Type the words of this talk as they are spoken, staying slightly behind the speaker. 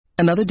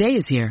Another day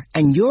is here,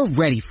 and you're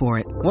ready for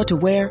it. What to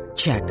wear?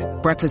 Check.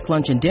 Breakfast,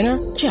 lunch, and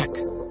dinner? Check.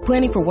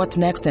 Planning for what's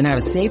next and how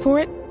to save for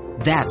it?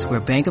 That's where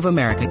Bank of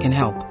America can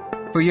help.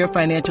 For your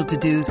financial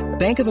to-dos,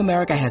 Bank of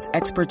America has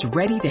experts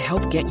ready to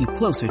help get you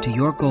closer to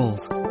your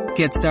goals.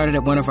 Get started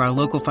at one of our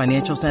local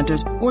financial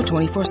centers or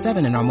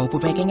 24/7 in our mobile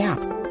banking app.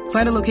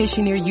 Find a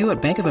location near you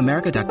at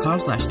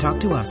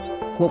bankofamerica.com/talktous.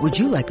 What would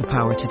you like the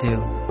power to do?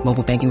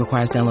 Mobile banking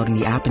requires downloading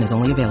the app and is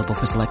only available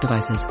for select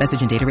devices.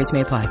 Message and data rates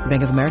may apply.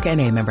 Bank of America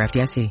N.A., member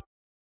FDIC.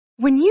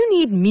 When you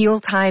need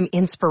mealtime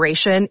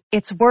inspiration,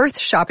 it's worth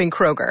shopping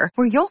Kroger,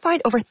 where you'll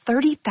find over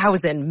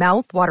 30,000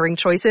 mouth-watering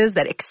choices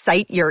that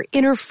excite your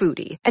inner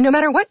foodie. And no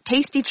matter what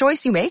tasty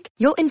choice you make,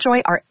 you'll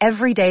enjoy our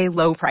everyday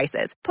low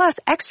prices, plus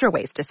extra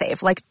ways to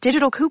save, like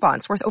digital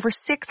coupons worth over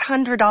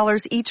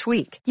 $600 each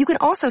week. You can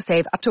also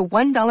save up to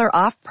 $1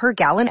 off per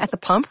gallon at the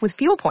pump with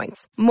fuel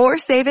points. More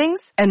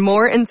savings and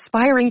more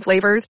inspiring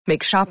flavors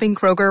make shopping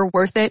Kroger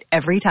worth it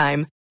every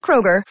time.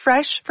 Kroger,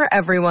 fresh for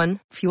everyone.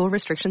 Fuel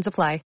restrictions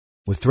apply.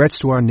 With threats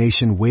to our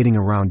nation waiting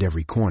around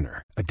every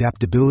corner,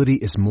 adaptability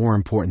is more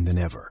important than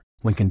ever.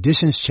 When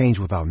conditions change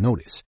without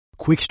notice,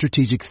 quick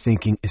strategic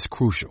thinking is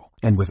crucial.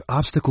 And with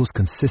obstacles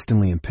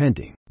consistently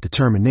impending,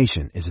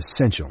 determination is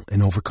essential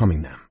in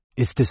overcoming them.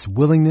 It's this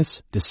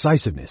willingness,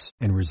 decisiveness,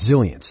 and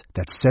resilience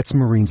that sets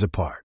Marines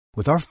apart.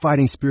 With our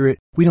fighting spirit,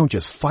 we don't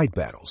just fight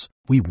battles,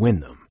 we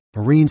win them.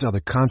 Marines are the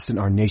constant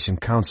our nation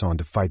counts on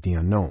to fight the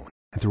unknown.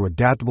 And through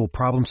adaptable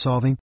problem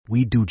solving,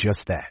 we do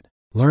just that.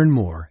 Learn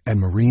more at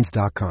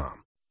Marines.com.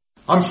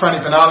 I'm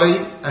Franny Benali,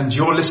 and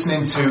you're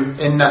listening to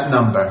In That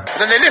Number.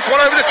 Then they lift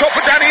one over the top for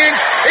Danny Ings.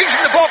 Ings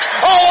in the box.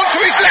 Oh, onto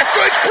his left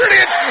foot.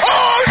 Brilliant.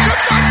 Oh, it's a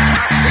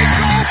fantastic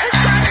goal from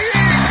Danny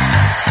Ings.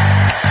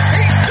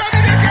 He's done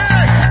it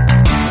again.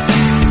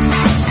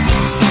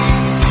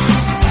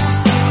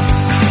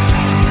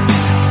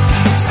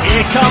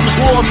 Here comes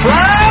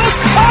Ward-Prowse.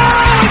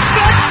 Oh, it's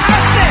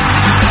fantastic.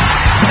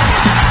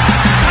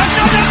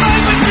 Another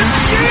moment of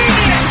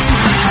genius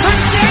from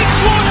James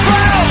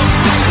Ward-Prowse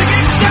to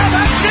give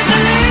Southampton the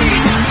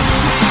lead.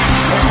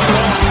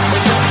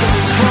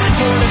 Bright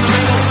ball in the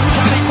middle,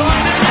 coming by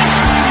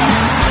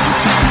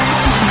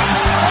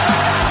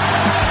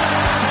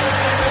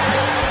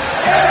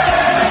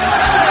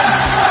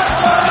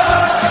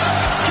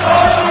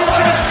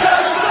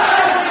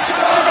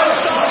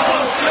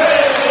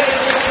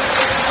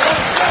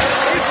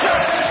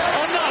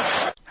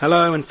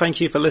Hello and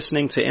thank you for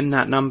listening to In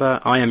That Number.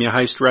 I am your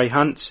host Ray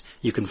Hunt.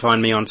 You can find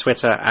me on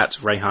Twitter at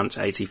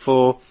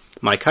RayHunt84.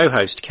 My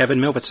co-host Kevin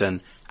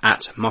Milverton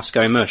at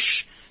Moscow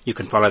Mush. You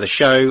can follow the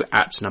show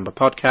at Number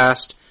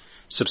Podcast.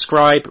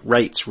 Subscribe,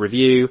 rate,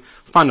 review.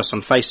 Find us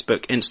on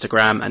Facebook,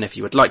 Instagram, and if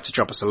you would like to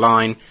drop us a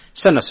line,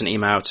 send us an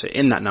email to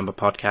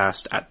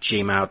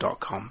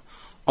inthatnumberpodcast@gmail.com.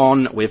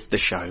 On with the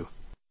show.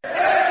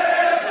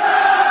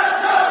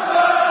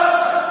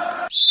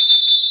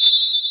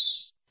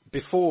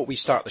 Before we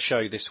start the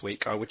show this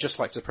week, I would just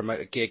like to promote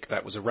a gig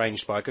that was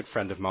arranged by a good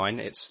friend of mine.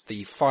 It's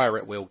the Fire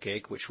at Will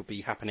gig, which will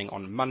be happening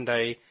on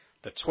Monday,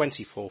 the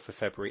 24th of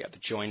February at the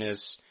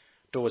Joiners.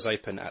 Doors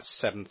open at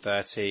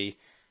 7:30.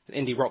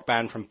 An indie rock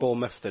band from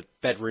Bournemouth, the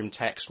Bedroom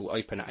Text, will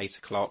open at 8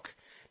 o'clock.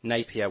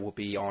 Napier will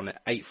be on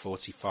at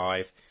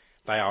 8:45.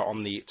 They are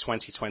on the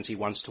 2020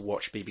 Ones to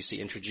Watch BBC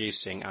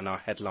Introducing and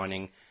are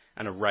headlining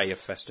an array of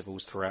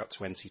festivals throughout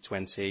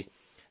 2020.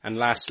 And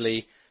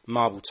lastly,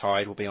 Marble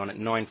Tide will be on at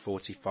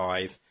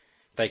 9:45.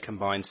 They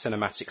combine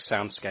cinematic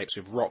soundscapes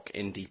with rock,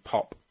 indie,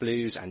 pop,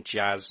 blues and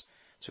jazz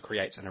to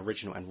create an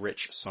original and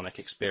rich sonic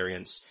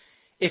experience.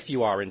 If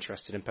you are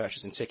interested in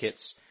purchasing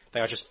tickets,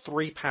 they are just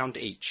 £3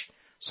 each,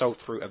 sold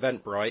through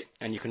Eventbrite,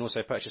 and you can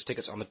also purchase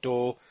tickets on the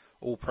door.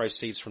 All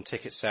proceeds from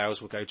ticket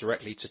sales will go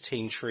directly to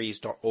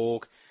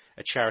teentrees.org,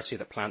 a charity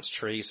that plants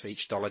trees for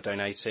each dollar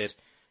donated.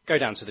 Go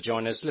down to the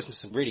Joiners, listen to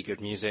some really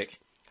good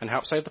music, and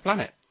help save the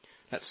planet.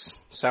 Let's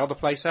sell the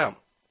place out.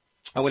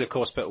 I will, of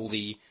course, put all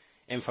the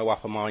info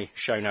up on my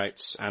show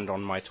notes and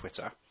on my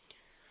Twitter.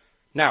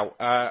 Now,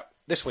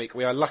 this week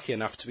we are lucky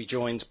enough to be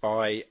joined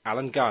by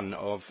Alan Gunn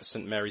of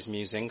St Mary's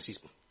Musings. He's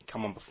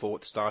come on before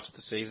at the start of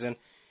the season.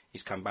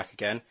 He's come back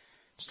again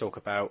to talk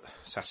about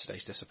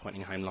Saturday's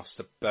disappointing home loss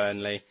to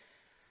Burnley.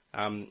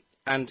 And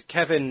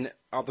Kevin,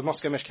 the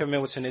Moscow Mush, Kevin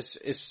Milverton,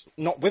 is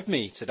not with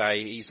me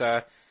today. He's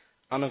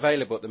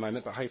unavailable at the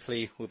moment, but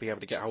hopefully we'll be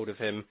able to get hold of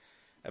him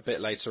a bit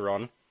later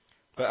on.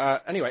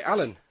 But anyway,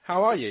 Alan,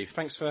 how are you?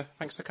 Thanks for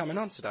coming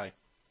on today.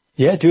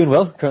 Yeah, doing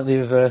well. Currently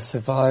we've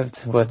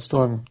survived Wet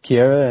Storm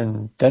Kiera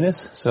and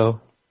Dennis,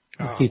 so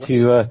lucky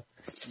to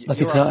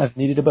not have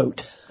needed a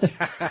boat.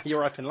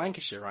 You're up in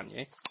Lancashire, aren't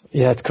you?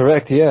 Yeah, that's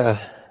correct,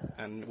 yeah.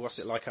 And what's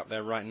it like up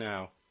there right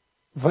now?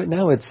 Right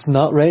now it's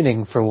not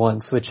raining for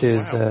once, which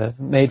is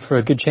made for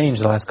a good change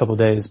the last couple of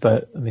days,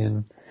 but I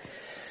mean,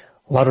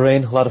 a lot of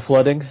rain, a lot of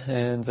flooding,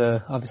 and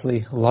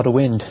obviously a lot of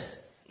wind.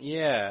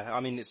 Yeah,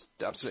 I mean, it's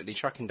absolutely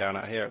trucking down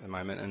out here at the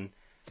moment, and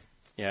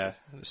yeah,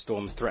 the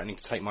storm's threatening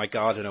to take my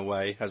garden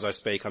away as I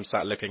speak. I'm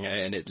sat looking at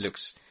it, and it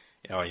looks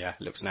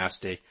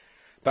nasty.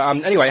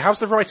 But anyway, how's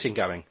the writing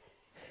going?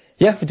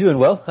 Yeah, we're doing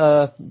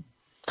well.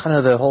 kind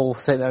of the whole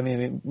thing. I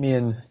mean, me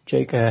and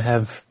Jake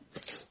have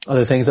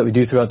other things that we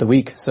do throughout the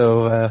week,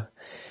 so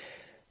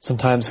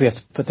sometimes we have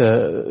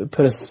to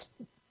put us,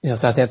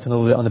 Southampton a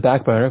little bit on the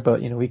back burner,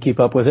 but we keep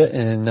up with it,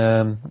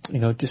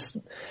 and just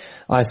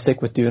I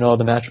stick with doing all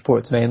the match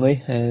reports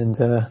mainly, and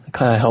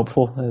kind of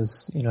helpful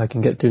as I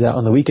can get through that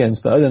on the weekends.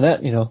 But other than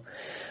that,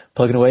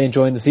 plugging away,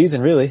 enjoying the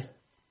season really.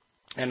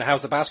 And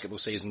how's the basketball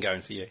season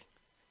going for you?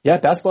 Yeah,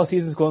 basketball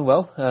season's going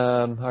well.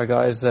 Our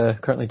guys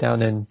currently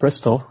down in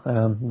Bristol.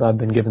 I've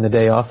been given the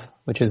day off,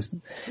 which is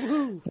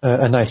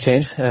a nice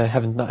change.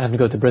 Having to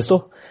go to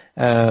Bristol.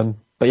 But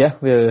yeah,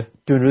 we're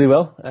doing really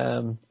well.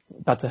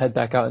 About to head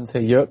back out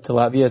into Europe to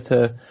Latvia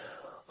to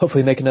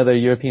hopefully make another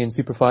European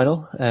Super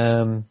Final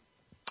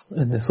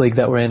in this league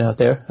that we're in out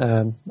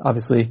there.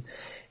 Obviously,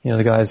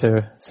 the guys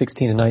are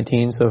 16 and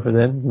 19, so for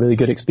them, really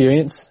good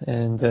experience.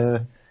 And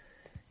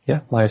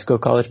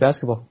Myerscough College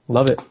basketball,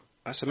 love it.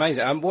 That's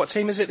amazing. What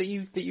team is it that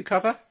you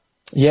cover?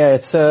 Yeah,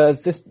 it's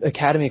this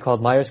academy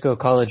called Myerscough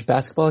College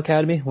Basketball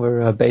Academy.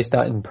 We're based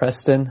out in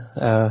Preston,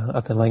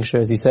 up in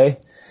Lancashire, as you say.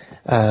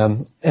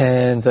 And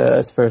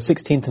it's for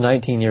 16 to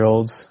 19 year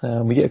olds.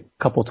 We get a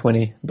couple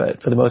 20,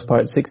 but for the most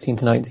part, 16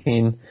 to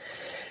 19.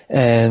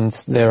 And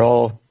they're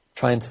all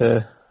trying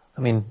to,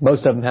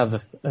 most of them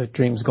have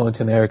dreams going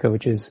to America,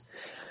 which is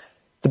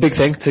the big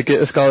thing, to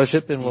get a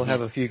scholarship, and we'll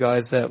have a few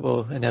guys that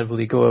will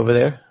inevitably go over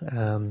there.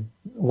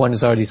 One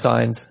is already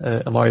signed,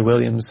 Amari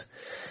Williams.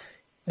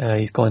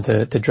 He's going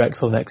to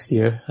Drexel next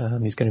year.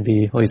 He's going to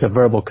be, he's a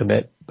verbal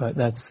commit, but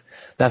that's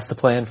the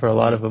plan for a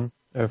lot of them,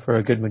 or for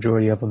a good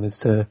majority of them, is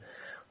to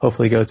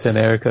hopefully go to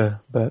America.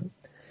 But,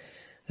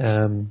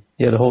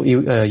 the whole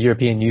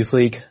European Youth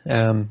League,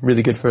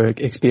 really good for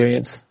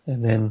experience.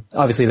 And then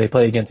obviously they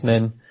play against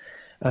men,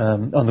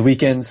 on the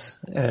weekends,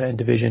 in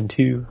Division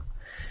 2.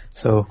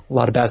 So a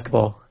lot of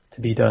basketball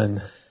to be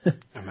done.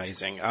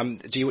 Amazing.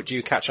 Do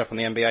you catch up on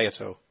the NBA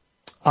at all?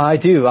 I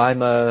do.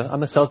 I'm a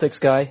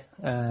Celtics guy.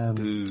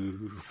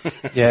 Boo.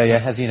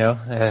 yeah, as you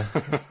know,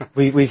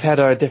 we've had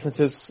our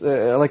differences,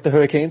 like the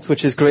Hurricanes,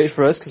 which is great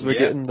for us because we're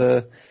getting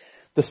the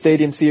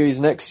Stadium Series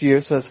next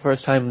year. So that's the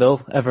first time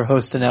they'll ever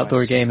host an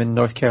outdoor game in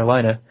North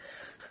Carolina.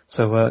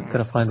 So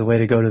gonna find a way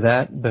to go to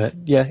that. But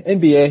yeah,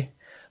 NBA,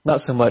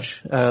 not so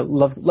much.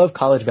 Love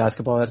college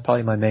basketball. That's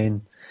probably my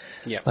main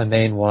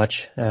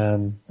watch.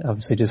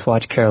 Obviously just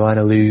watched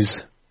Carolina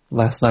lose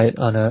last night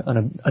on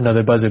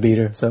another buzzer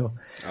beater. So.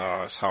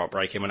 Oh, it's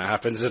heartbreaking when it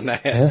happens, isn't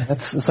it? Yeah,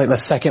 it's like the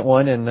second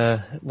one in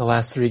the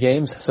last 3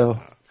 games. So.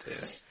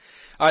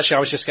 Actually, I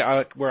was just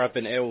where I've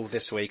been ill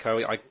this week.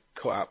 I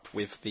caught up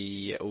with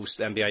the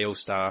NBA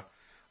All-Star.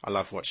 I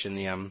love watching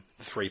the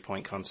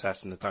 3-point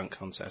contest and the dunk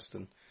contest,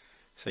 and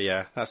so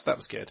yeah, that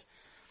was good.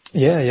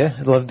 Yeah.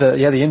 I love the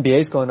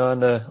NBA's going on,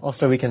 the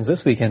All-Star weekends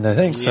this weekend, I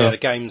think. So. Yeah, the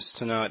games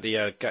tonight,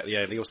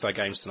 the All-Star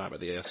games tonight, but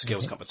the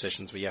skills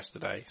competitions were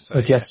yesterday. So. It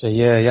was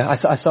yesterday, yeah.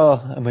 I saw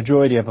a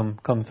majority of them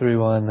come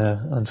through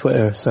on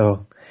Twitter,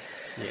 so.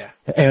 Yeah.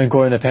 Aaron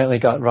Gordon apparently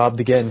got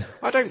robbed again.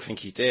 I don't think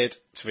he did,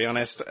 to be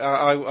honest.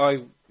 I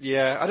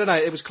don't know,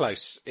 it was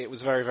close. It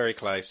was very, very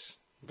close.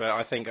 But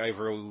I think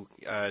overall,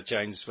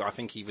 Jones, I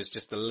think he was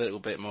just a little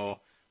bit more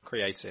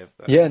creative.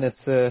 Yeah, and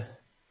it's,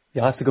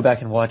 you'll have to go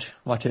back and watch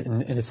it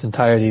in its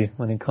entirety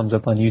when it comes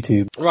up on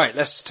YouTube. Right,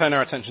 let's turn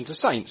our attention to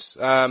Saints.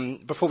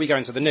 Before we go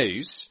into the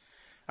news,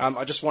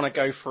 I just want to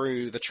go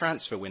through the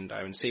transfer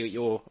window and see what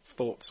your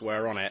thoughts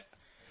were on it.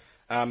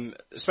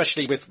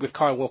 Especially with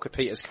Kyle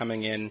Walker-Peters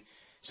coming in,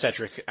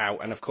 Cedric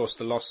out, and of course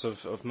the loss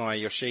of Maya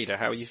Yoshida.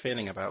 How are you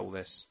feeling about all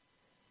this?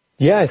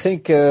 Yeah, I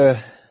think,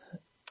 I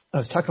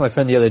was talking to my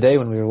friend the other day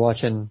when we were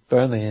watching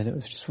Burnley, and it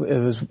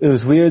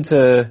was weird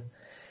to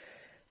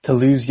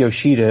lose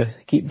Yoshida,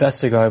 keep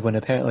Vestergaard when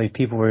apparently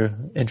people were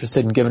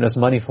interested in giving us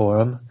money for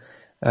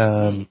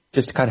him.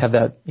 Just to kind of have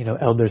that,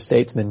 elder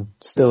statesman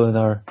still in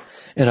our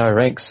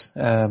ranks.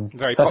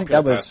 Very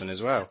popular person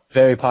as well.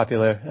 Very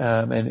popular.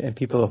 And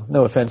people,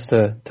 no offense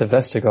to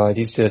Vestergaard,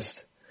 he's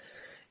just,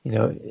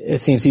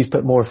 it seems he's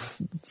put more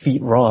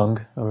feet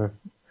wrong, or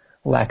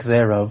lack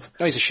thereof.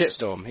 No, he's a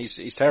shitstorm.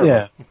 He's terrible.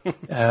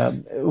 Yeah.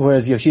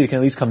 Whereas Yoshida can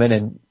at least come in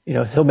and,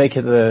 he'll make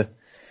it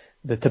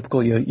the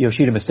typical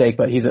Yoshida mistake,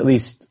 but he's at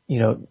least,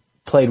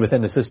 played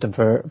within the system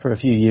for a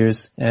few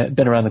years,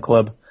 been around the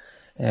club,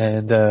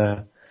 and,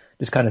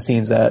 just kind of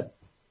seems that,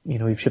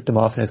 we've shipped him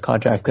off and his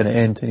contract's going to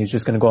end and he's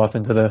just going to go off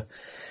into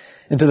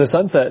the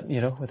sunset,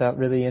 without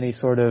really any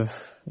sort of,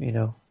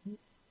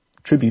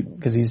 tribute,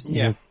 because he's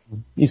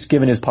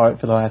given his part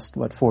for the last,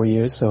 4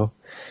 years, so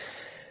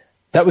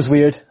that was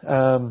weird.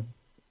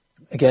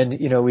 Again,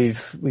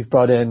 we've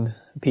brought in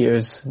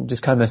Peters,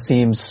 just kind of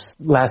seems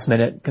last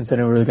minute,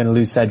 considering we were going to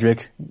lose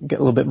Cedric, get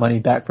a little bit of money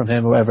back from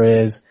him, whoever it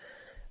is.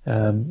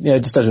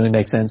 It just doesn't really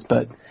make sense,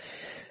 but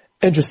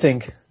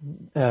interesting,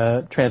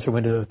 transfer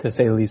window to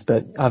say the least,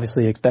 but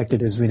obviously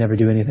expected as we never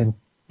do anything.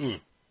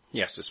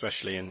 Yes,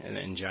 especially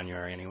in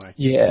January anyway.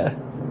 Yeah.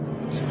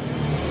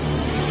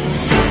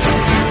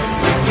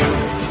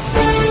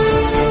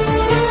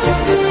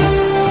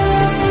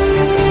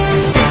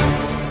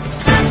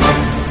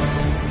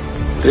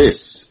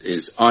 This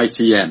is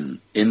ITN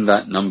In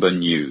That Number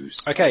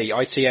News. Okay,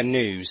 ITN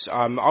News.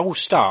 I will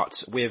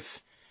start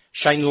with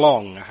Shane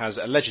Long has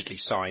allegedly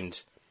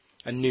signed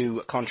a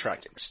new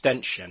contract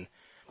extension,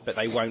 but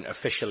they won't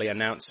officially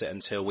announce it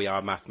until we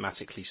are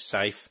mathematically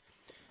safe.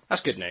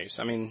 That's good news.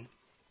 I mean,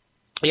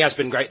 he has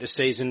been great this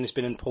season. He's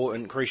been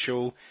important, a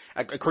crucial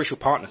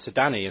partner to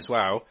Danny as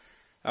well.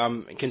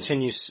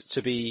 Continues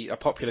to be a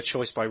popular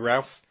choice by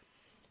Ralph.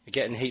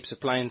 Getting heaps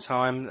of playing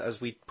time, as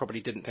we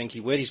probably didn't think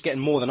he would. He's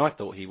getting more than I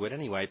thought he would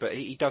anyway, but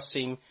he does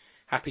seem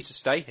happy to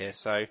stay here.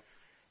 So,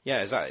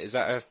 yeah, is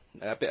that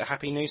a bit of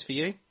happy news for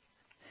you?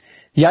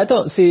 Yeah, I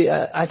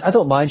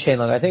don't mind Shane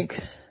Long. I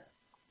think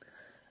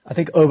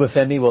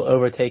Obafemi will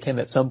overtake him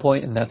at some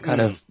point, and that's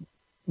kind of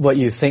what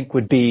you think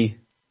would be,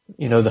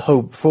 the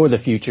hope for the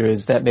future,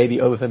 is that maybe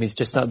Obafemi's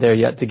just not there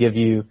yet to give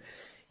you,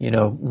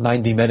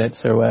 90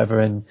 minutes or whatever.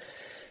 And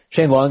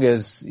Shane Long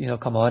has,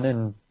 come on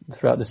and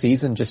throughout the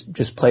season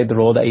just played the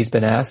role that he's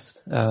been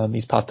asked.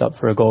 He's popped up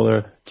for a goal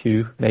or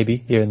two, maybe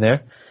here and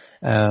there.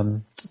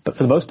 But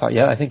for the most part,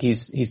 yeah, I think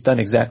he's done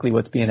exactly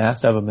what's being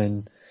asked of him.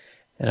 And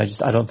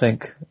I don't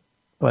think,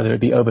 whether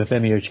it be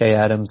Obafemi or Che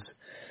Adams,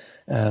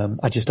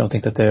 I just don't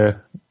think that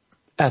they're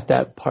at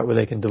that part where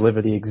they can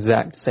deliver the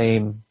exact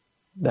same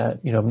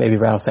that, maybe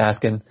Ralph's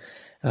asking.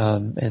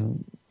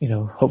 And,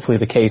 hopefully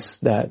the case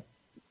that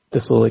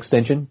this little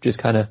extension just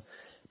kind of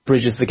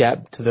bridges the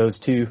gap to those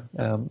two,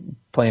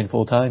 playing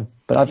full time.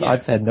 But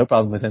I've had no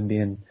problem with him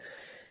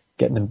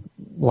getting the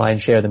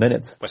lion's share of the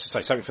minutes. Well, so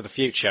something for the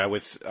future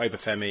with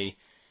Obafemi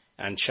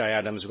and Che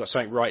Adams. We've got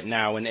something right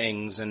now in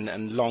Ings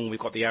and Long. We've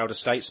got the elder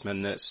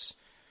statesman that's,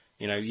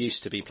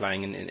 used to be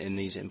playing in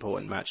these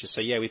important matches. So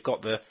yeah, we've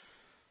got the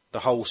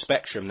whole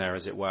spectrum there,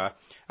 as it were.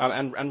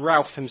 And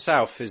Ralph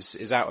himself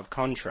is out of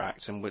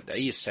contract, and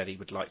he has said he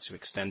would like to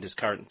extend his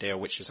current deal,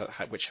 which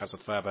has a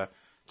further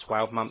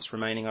 12 months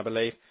remaining, I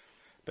believe.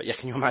 But yeah,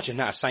 can you imagine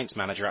that, a Saints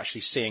manager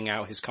actually seeing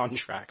out his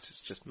contract? It's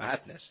just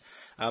madness.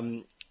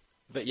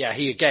 But yeah,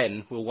 he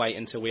again will wait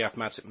until we are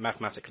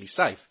mathematically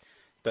safe.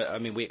 But I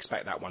mean, we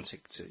expect that one to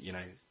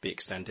be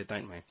extended,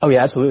 don't we? Oh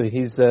yeah, absolutely.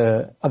 He's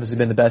obviously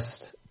been the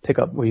best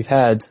pickup we've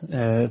had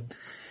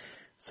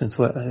since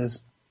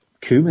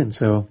Koeman.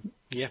 So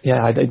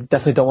yeah, I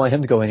definitely don't want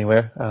him to go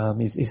anywhere.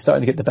 He's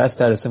starting to get the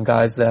best out of some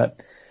guys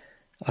that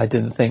I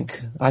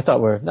thought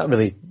were not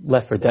really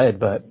left for dead,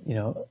 but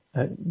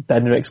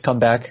Bednarik's come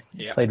back,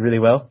 played really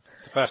well.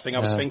 It's the first thing I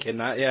was thinking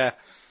that, yeah.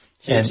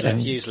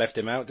 Hughes left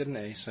him out, didn't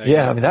he? So,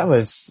 yeah, I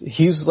mean,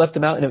 Hughes left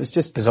him out, and it was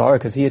just bizarre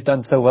because he had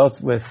done so well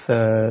with,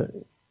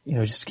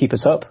 just to keep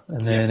us up.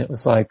 And then it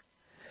was like,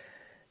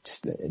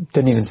 just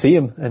didn't even see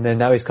him. And then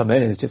now he's come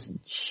in and it's just a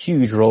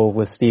huge role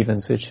with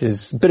Stevens, which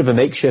is a bit of a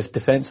makeshift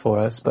defense for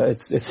us, but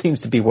it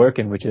seems to be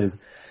working, which is,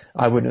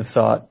 I wouldn't have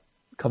thought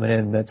coming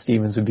in that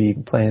Stevens would be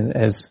playing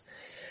as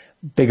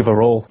big of a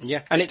role.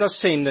 Yeah, and it does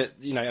seem that,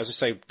 as I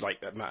say,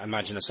 like,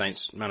 imagine a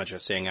Saints manager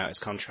seeing out his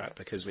contract,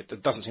 because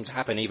it doesn't seem to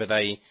happen. Either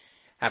they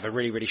have a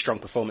really, really strong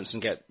performance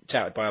and get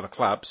touted by other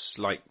clubs,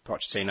 like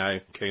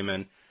Pochettino,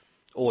 Koeman,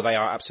 or they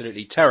are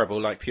absolutely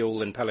terrible, like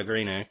Puel and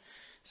Pellegrino.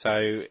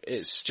 So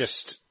it's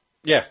just,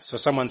 so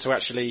someone to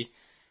actually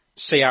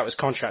see out his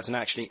contract and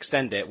actually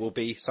extend it will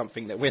be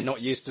something that we're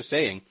not used to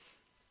seeing.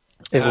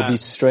 It will be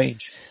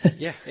strange.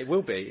 Yeah, it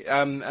will be.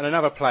 And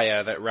another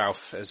player that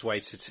Ralph has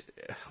waited,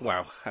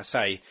 I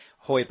say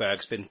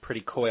Højbjerg's been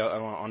pretty coy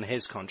on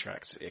his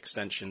contract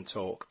extension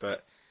talk,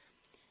 but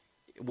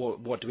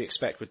what do we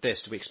expect with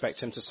this? Do we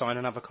expect him to sign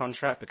another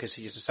contract? Because,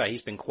 as I say,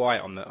 he's been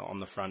quiet on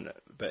the front,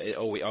 but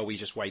are we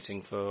just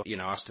waiting for,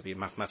 us to be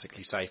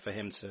mathematically safe for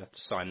him to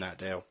sign that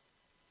deal?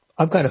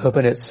 I'm kind of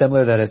hoping it's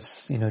similar, that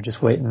it's,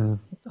 just waiting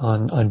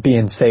on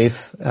being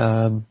safe.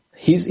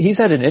 He's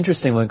had an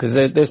interesting one, because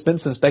there's been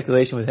some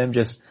speculation with him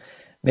just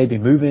maybe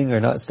moving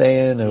or not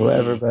staying or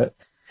whatever, but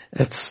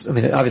it's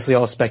obviously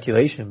all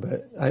speculation,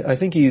 but I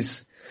think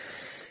it's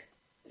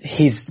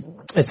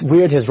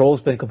weird. His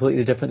role's been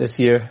completely different this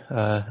year.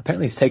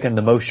 Apparently he's taken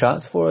the most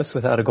shots for us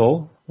without a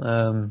goal.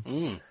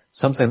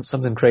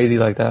 Something crazy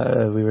like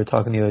that. We were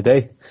talking the other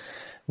day,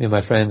 me and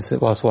my friends,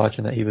 whilst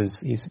watching, that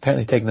he's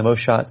apparently taken the most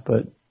shots,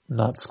 but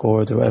not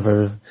scored or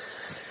whatever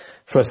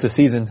for us this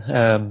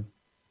season.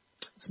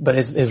 But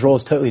his role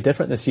is totally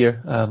different this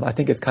year. I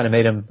think it's kind of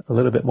made him a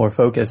little bit more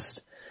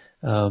focused,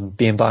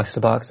 being box to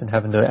box and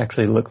having to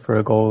actually look for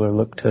a goal or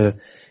look to,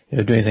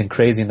 do anything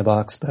crazy in the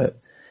box. But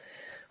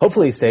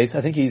hopefully he stays.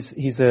 I think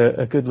he's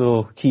a good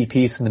little key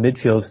piece in the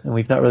midfield, and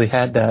we've not really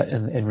had that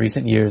in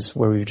recent years,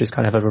 where we've just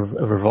kind of have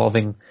a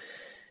revolving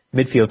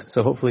midfield.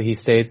 So hopefully he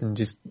stays and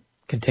just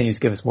continues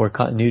to give us more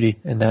continuity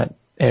in that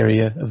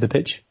area of the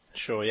pitch.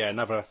 Sure, yeah,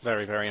 another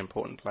very, very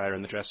important player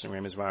in the dressing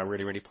room as well,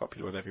 really, really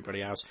popular with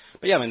everybody else.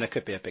 But yeah, there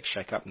could be a big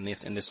shake-up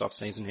in this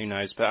off-season, who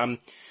knows. But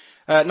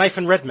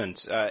Nathan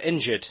Redmond,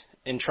 injured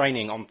in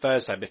training on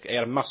Thursday. He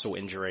had a muscle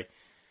injury.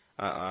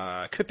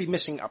 Could be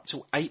missing up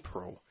till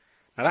April.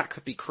 Now that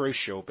could be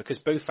crucial, because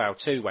Boufal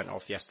too went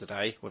off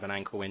yesterday with an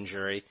ankle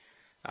injury,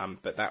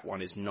 but that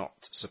one is not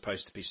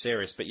supposed to be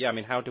serious. But yeah,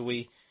 how do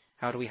we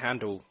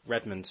handle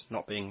Redmond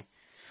not being...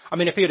 I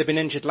mean, if he would have been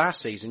injured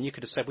last season, you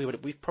could have said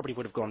we probably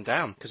would have gone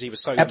down because he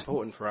was so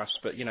important for us.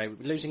 But,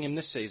 losing him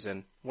this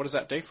season, what does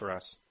that do for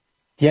us?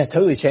 Yeah, it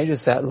totally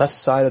changes that left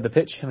side of the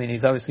pitch. I mean,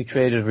 he's obviously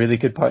created a really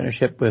good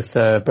partnership with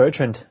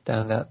Bertrand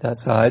down that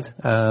side.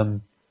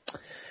 And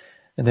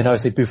then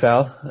obviously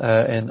Boufal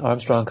and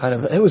Armstrong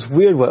it was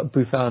weird what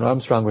Boufal and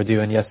Armstrong were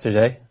doing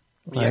yesterday.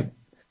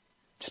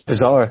 Just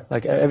bizarre.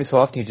 Like every so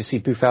often you just see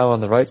Boufal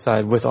on the right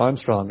side with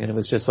Armstrong, and it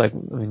was just like,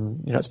 I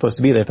mean, you're not supposed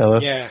to be there, fella.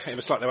 Yeah, it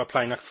was like they were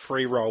playing like a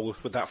free roll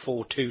with that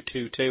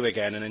 4-2-2-2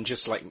 again, and then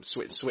just like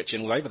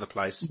switching all over the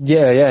place.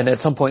 Yeah, and at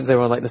some points they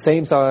were on like the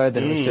same side,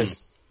 and it was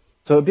just,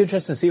 so it'd be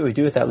interesting to see what we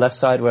do with that left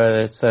side,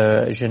 whether it's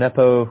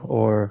Djenepo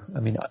or, I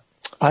mean,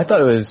 I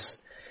thought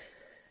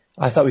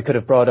we could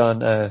have brought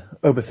on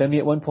Obafemi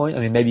at one point.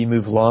 I mean, maybe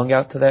move Long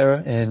out to there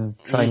and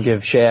try and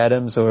give Shea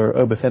Adams or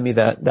Obafemi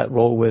that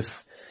role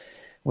with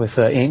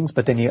Ings,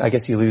 but then I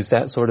guess you lose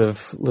that sort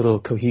of little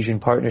cohesion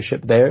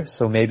partnership there.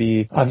 So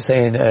maybe I'm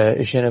saying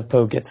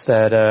Djenepo gets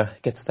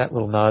that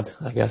little nod,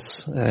 I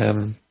guess.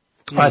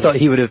 I thought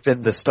he would have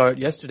been the start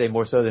yesterday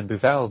more so than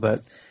Boufal,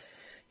 but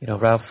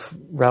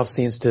Ralph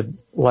seems to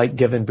like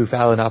giving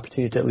Boufal an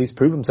opportunity to at least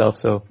prove himself.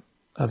 So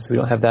obviously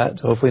we don't have that.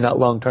 So hopefully not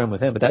long term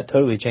with him, but that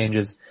totally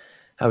changes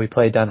how we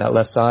play down that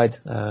left side.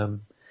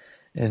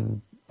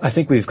 And I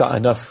think we've got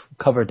enough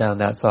covered down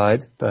that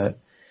side, but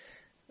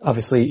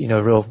obviously,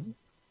 real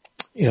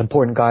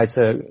important guy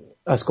to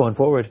us going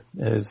forward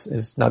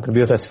is not going to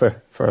be with us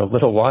for a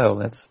little while.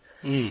 That's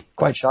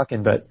quite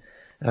shocking, but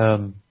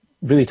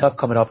really tough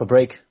coming off a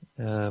break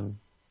to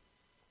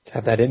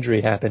have that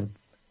injury happen.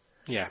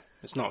 Yeah,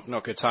 it's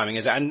not good timing,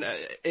 is it? And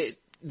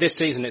this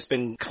season it's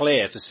been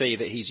clear to see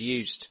that he's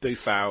used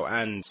Boufal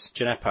and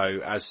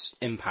Djenepo as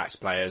impact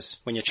players.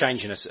 When you're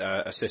changing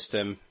a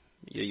system,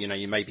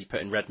 you may be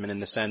putting Redmond in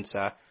the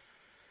centre,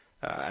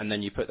 and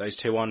then you put those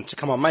two on to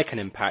come on, make an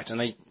impact. And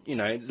they,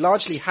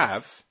 largely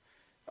have.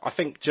 I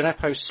think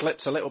Djenepo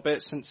slipped a little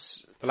bit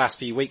since the last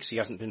few weeks. He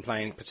hasn't been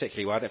playing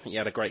particularly well. I don't think he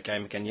had a great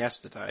game again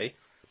yesterday.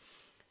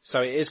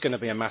 So it is going to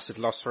be a massive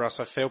loss for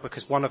us, I feel,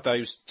 because one of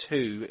those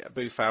two,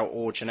 Boufal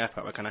or Djenepo,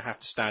 are going to have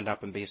to stand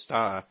up and be a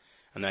starter,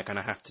 and they're going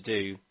to have to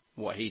do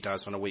what he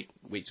does on a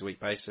week-to-week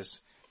basis.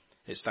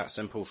 It's that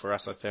simple for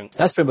us, I think.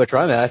 That's pretty much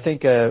right, man. I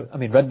think,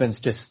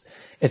 Redmond's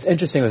it's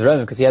interesting with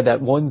Redmond because he had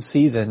that one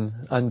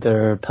season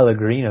under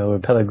Pellegrino, I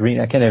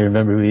can't even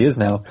remember who he is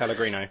now.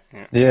 Pellegrino,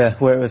 yeah. Yeah,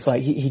 where it was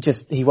like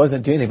he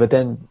wasn't doing anything, but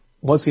then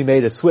once we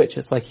made a switch,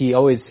 it's like he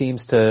always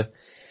seems to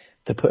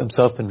put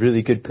himself in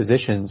really good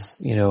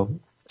positions,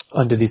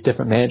 under these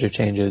different manager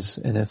changes,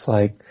 and it's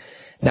like,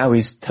 now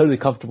he's totally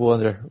comfortable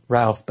under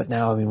Ralph, but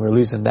now, we're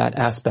losing that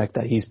aspect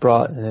that he's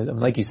brought, and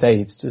like you say,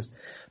 it's just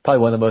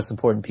probably one of the most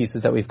important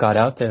pieces that we've got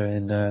out there,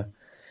 and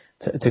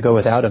to go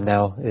without him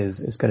now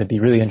is going to be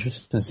really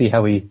interesting to see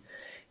how we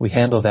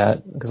handle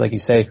that, because like you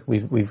say,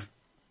 we've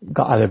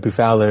got either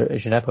Boufal or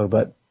Djenepo,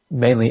 but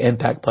mainly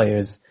impact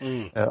players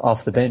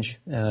off the bench.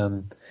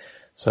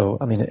 So,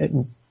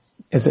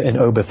 is it an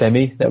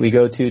Obafemi that we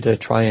go to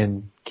try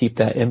and keep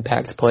that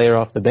impact player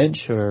off the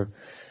bench, or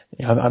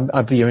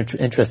I'd be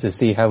interested to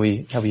see how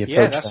we approach that.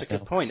 Yeah, that's a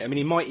good point.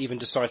 He might even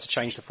decide to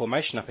change the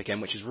formation up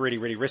again, which is really,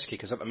 really risky,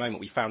 because at the moment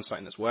we found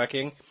something that's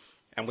working,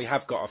 and we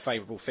have got a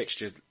favourable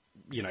fixture.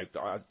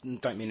 I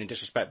don't mean in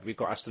disrespect, but we've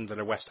got Aston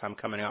Villa, West Ham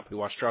coming up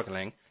who are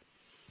struggling.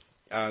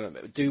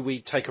 Do we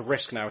take a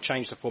risk now,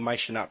 change the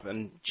formation up,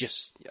 and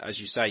just, as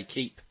you say,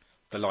 keep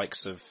the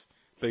likes of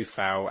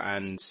Boufal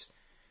and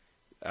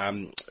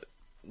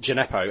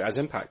Djenepo as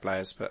impact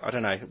players? But I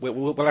don't know.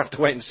 We'll have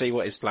to wait and see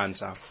what his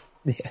plans are.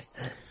 Yeah.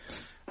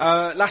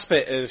 Last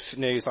bit of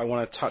news I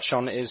want to touch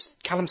on is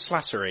Callum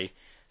Slattery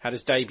had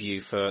his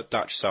debut for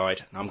Dutch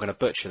side. I'm going to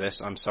butcher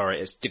this, I'm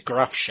sorry. It's De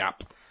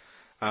Graafschap.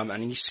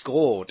 And he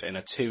scored in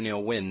a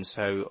 2-0 win,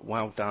 so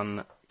well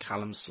done,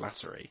 Callum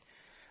Slattery.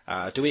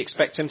 Do we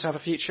expect him to have a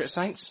future at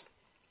Saints?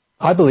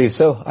 I believe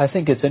so. I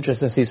think it's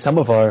interesting to see some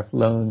of our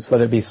loans,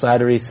 whether it be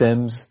Slattery,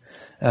 Sims.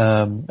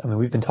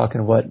 We've been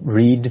talking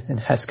Reed and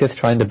Hesketh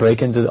trying to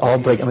break into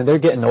they're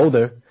getting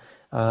older.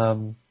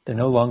 They're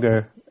no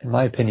longer, in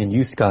my opinion,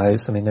 youth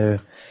guys.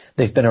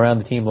 They've been around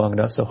the team long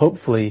enough, so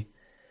hopefully,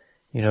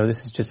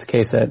 this is just a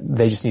case that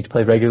they just need to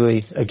play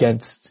regularly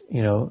against, I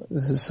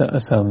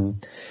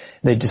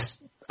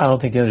don't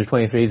think the under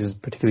 23s is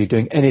particularly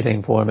doing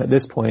anything for them at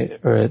this point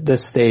or at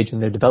this stage in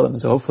their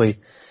development. So hopefully,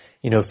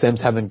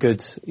 Sims having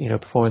good,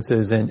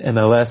 performances in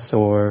MLS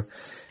or,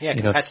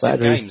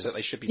 competitive games that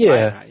they should be playing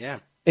at, yeah.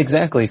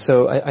 Exactly.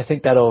 So I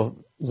think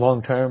that'll,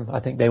 long term, I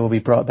think they will be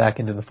brought back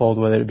into the fold,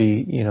 whether it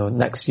be,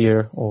 next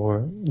year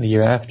or the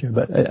year after.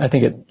 But I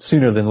think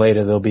sooner than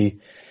later they'll be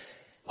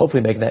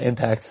hopefully making that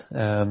impact,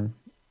 and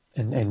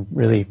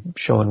really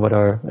showing what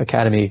our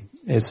academy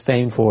is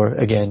famed for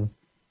again.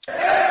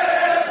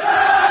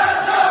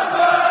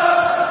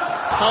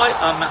 Hi,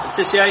 I'm Matt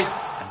Le Tissier,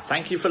 and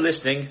thank you for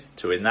listening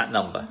to In That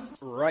Number.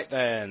 Right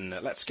then,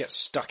 let's get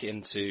stuck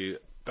into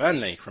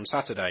Burnley from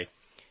Saturday.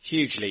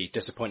 Hugely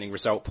disappointing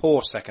result,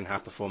 poor second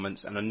half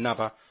performance, and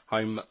another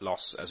home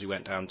loss as we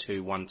went down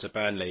 2-1 to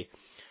Burnley.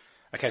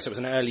 Okay, so it was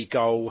an early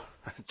goal,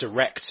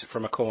 direct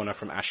from a corner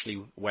from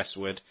Ashley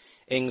Westwood.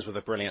 Ings with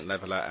a brilliant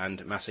leveller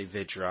and Maciej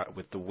Vydra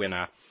with the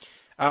winner.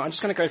 I'm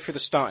just going to go through the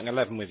starting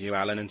 11 with you,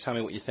 Alan, and tell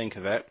me what you think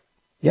of it.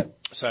 Yep.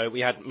 So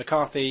we had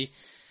McCarthy,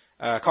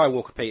 Kyle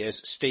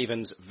Walker-Peters,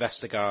 Stevens,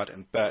 Vestergaard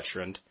and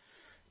Bertrand,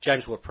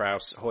 James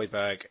Ward-Prowse,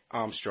 Højbjerg,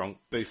 Armstrong,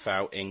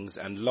 Boufal, Ings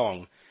and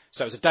Long.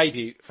 So it was a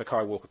debut for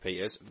Kyle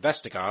Walker-Peters.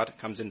 Vestergaard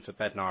comes in for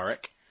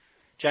Bednarek.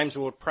 James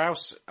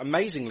Ward-Prowse,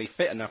 amazingly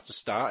fit enough to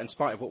start, in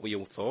spite of what we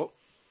all thought.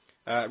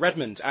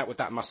 Redmond out with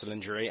that muscle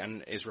injury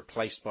and is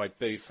replaced by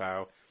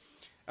Boufal.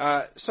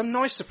 Some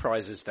nice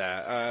surprises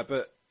there,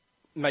 but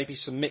maybe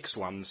some mixed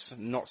ones,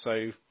 not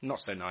so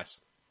nice.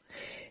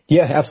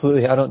 Yeah,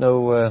 absolutely. I don't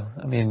know.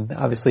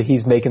 Obviously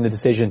he's making the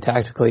decision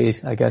tactically,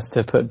 I guess,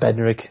 to put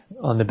Bednarek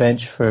on the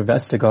bench for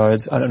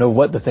Vestergaard. I don't know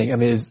what the thing.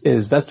 Is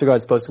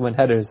Vestergaard supposed to win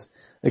headers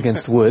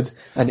against Wood?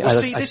 And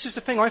this is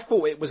the thing. I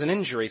thought it was an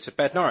injury to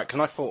Bednarek,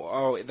 and I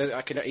thought,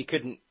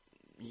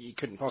 he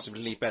couldn't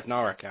possibly leave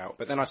Bednarek out.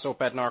 But then I saw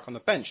Bednarek on the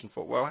bench and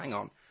thought, well, hang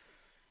on.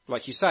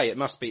 Like you say, he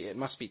must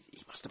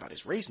have had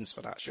his reasons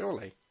for that,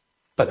 surely.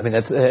 But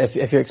that's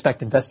if you're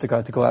expecting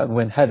Vestergaard to go out and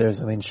win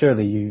headers,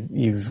 surely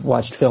you've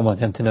watched film on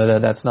him to know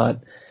that that's not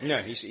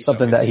he's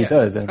something that he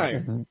does.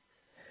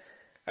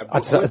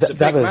 Wood's a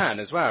big man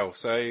as well,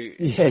 so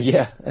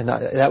yeah, and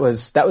that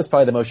was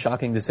probably the most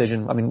shocking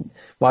decision.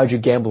 Why would you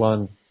gamble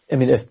on?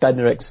 If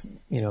Bednarek's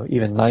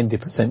even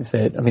 90%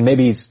 fit,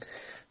 maybe he's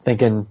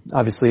thinking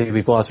obviously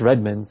we've lost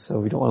Redmond, so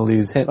we don't want to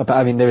lose him. But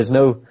there's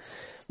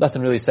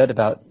nothing really said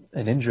about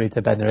an injury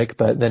to Bednarek,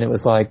 but then it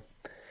was like,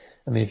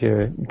 if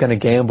you're going to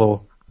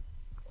gamble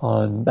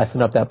on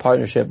messing up that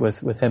partnership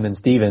with him and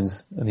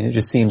Stevens, it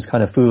just seems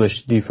kind of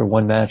foolish to do for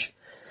one match.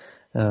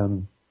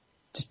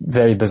 Just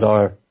very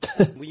bizarre.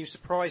 Were you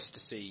surprised to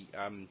see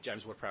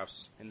James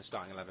Ward-Prowse in the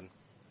starting 11?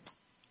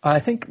 I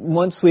think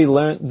once we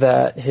learnt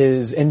that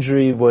his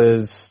injury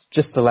was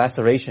just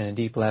a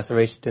deep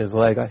laceration to his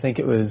leg, I think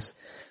it was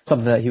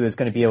something that he was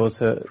going to be able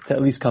to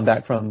at least come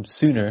back from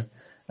sooner.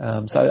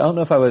 So I don't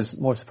know if I was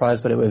more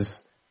surprised, but I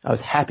was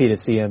happy to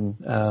see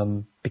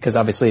him, because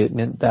obviously it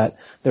meant that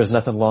there was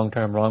nothing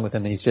long-term wrong with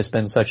him, and he's just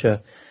been such an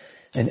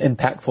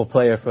impactful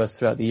player for us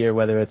throughout the year,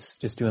 whether it's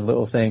just doing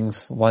little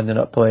things, winding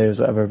up players,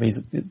 whatever.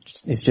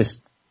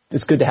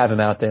 It's good to have him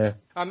out there.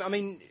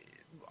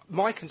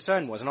 My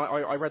concern was, and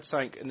I read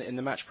something in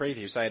the match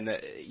preview saying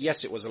that,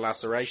 yes, it was a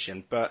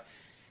laceration, but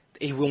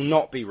he will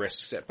not be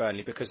risked at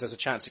Burnley because there's a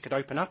chance it could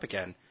open up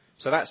again.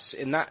 So that's,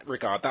 in that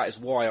regard, that is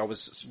why I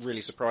was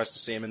really surprised to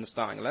see him in the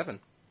starting 11.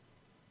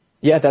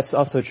 Yeah, that's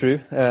also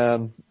true.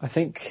 I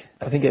think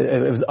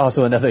it was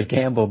also another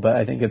gamble, but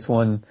I think it's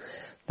one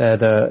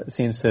that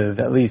seems to have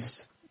at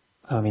least,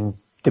 we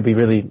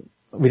didn't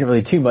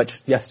really do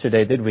much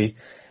yesterday, did we?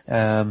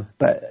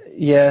 But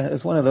yeah, it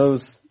was one of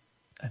those,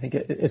 I think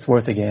it's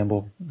worth a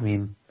gamble.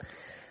 You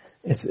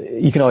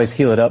can always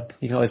heal it up.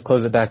 You can always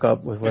close it back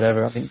up with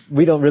whatever.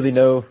 We don't really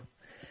know.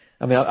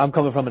 I'm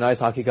coming from an ice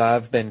hockey guy.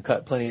 I've been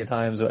cut plenty of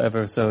times,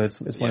 whatever. So it's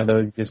one of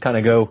those, you just kind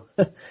of go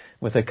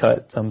with a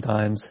cut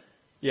sometimes.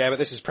 Yeah, but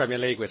this is Premier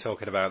League we're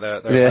talking about.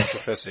 They're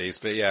pussies,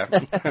 but yeah.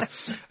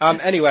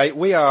 Anyway,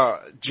 we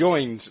are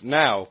joined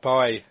now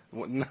by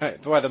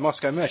the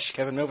Moscow Mush,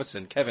 Kevin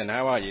Milverton. Kevin,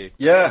 how are you?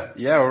 Yeah,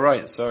 all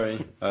right.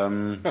 Sorry.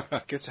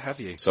 Good to have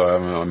you. Sorry,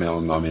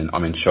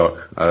 I'm in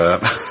shock.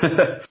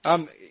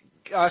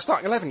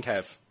 Starting 11,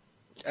 Kev.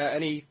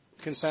 Any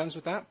concerns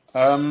with that?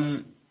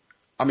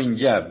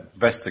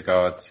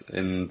 Vestergaard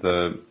in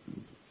the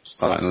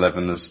starting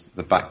 11 as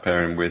the back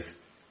pairing with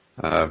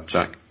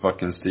Jack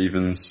fucking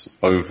Stevens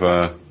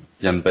over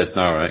Jan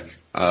Bednarek.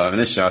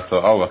 Initially I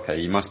thought,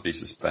 he must be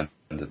suspended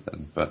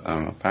then, but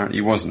apparently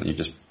he wasn't. He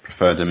just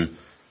preferred him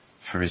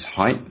for his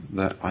height.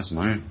 That, I don't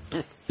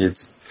know,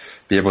 he'd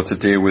be able to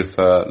deal with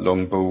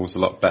long balls a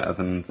lot better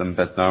than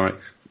Bednarek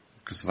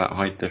because of that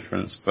height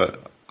difference.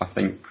 But I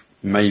think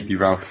maybe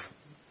Ralph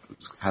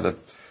had a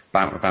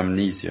bout of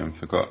amnesia and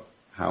forgot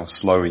how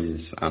slow he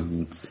is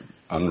and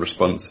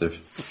unresponsive.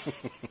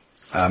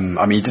 He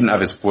didn't have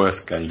his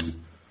worst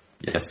game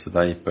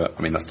yesterday, but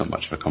that's not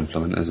much of a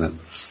compliment, is it?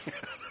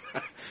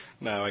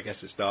 No, I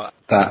guess it's not.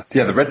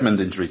 The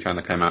Redmond injury kind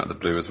of came out of the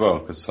blue as well,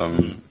 because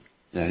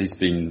he's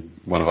been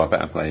one of our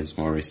better players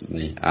more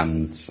recently,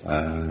 and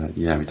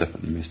we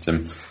definitely missed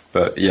him.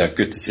 But yeah,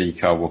 good to see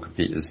Kyle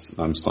Walker-Peters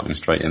starting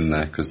straight in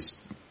there, because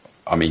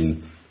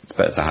it's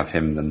better to have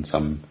him than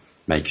some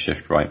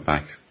makeshift right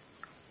back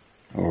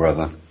or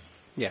other.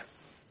 Yeah,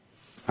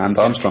 and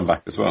Armstrong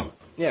back as well.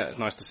 Yeah, it's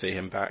nice to see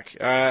him back.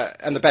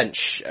 And the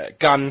bench,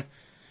 Gunn,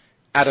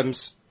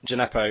 Adams,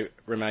 Djenepo,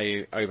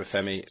 Romeu,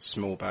 Obafemi,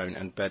 Smallbone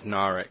and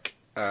Bednarek.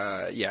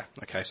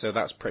 So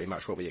that's pretty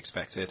much what we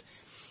expected.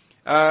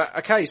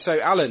 So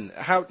Alan,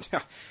 how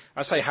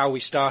we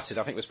started,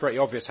 I think it was pretty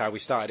obvious how we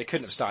started. It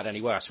couldn't have started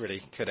any worse, really,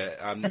 could it?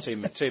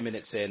 2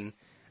 minutes in,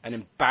 an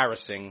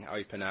embarrassing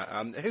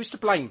opener. Who's to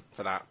blame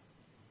for that?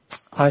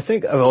 I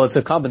think, it's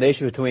a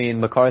combination between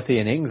McCarthy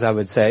and Ings, I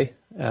would say.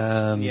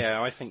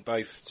 I think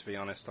both, to be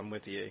honest. I'm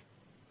with you.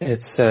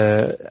 It's,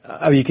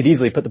 I mean, you could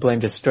easily put the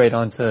blame just straight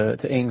onto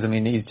Ings. I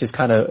mean, he's just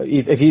kind of,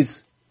 if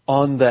he's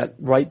on that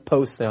right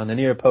post there, on the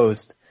near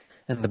post,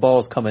 and the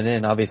ball's coming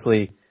in,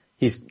 obviously,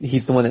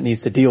 he's the one that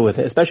needs to deal with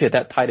it, especially at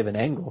that tight of an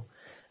angle.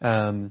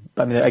 I mean,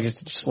 I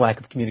guess just lack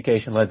of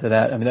communication led to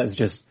that. I mean,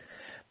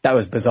 that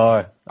was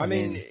bizarre. I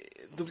mean,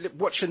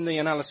 watching the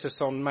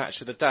analysis on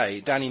Match of the Day,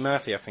 Danny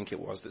Murphy, I think it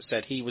was, that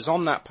said he was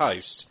on that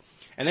post,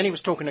 and then he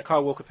was talking to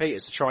Kyle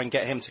Walker-Peters to try and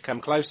get him to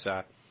come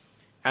closer.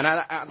 And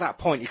at that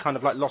point, he kind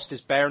of like lost his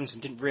bearings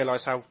and didn't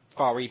realise how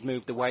far he'd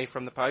moved away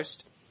from the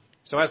post.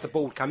 So as the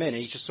ball would come in,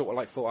 he just sort of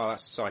like thought, oh,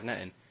 that's the side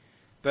netting.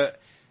 But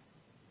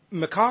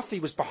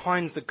McCarthy was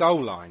behind the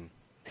goal line.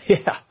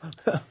 Yeah.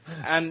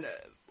 And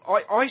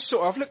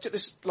I've looked at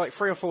this like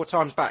 3 or 4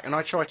 times back, and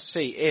I tried to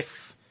see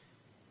if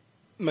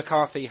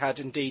McCarthy had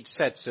indeed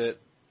shouted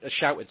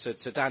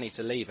to Danny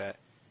to leave it,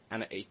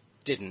 and he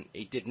didn't.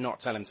 He did not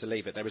tell him to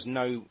leave it. There was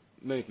no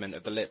movement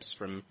of the lips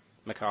from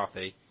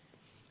McCarthy.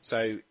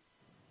 So,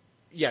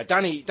 yeah,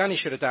 Danny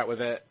should have dealt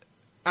with it.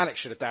 Alex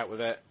should have dealt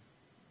with it,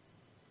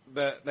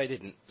 but they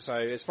didn't. So,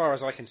 as far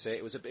as I can see,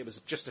 it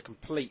was just a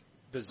complete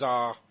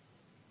bizarre,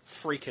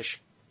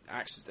 freakish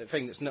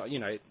thing that's not,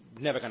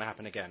 never going to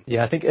happen again.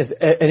 Yeah, I think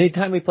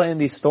anytime we play in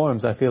these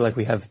storms, I feel like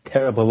we have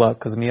terrible luck,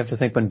 because you have to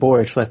think when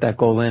Boric let that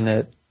goal in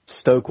at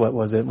Stoke, what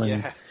was it?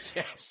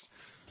 Yes.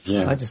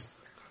 Yeah. I just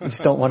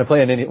don't want to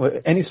play in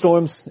any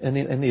storms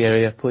in the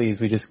area, please.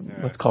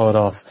 Let's call it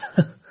off.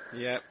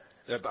 Yeah.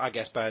 I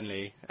guess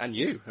Burnley and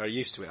you are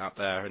used to it up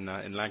there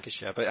in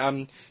Lancashire. But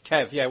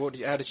Kev, yeah,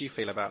 how did you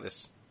feel about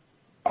this?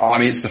 I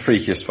mean, it's the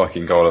freakiest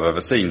fucking goal I've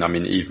ever seen. I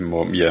mean, even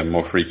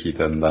more freaky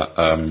than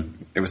that.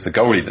 It was the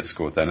goalie that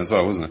scored then as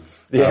well, wasn't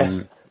it?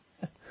 Yeah.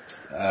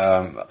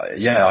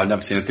 Yeah, I've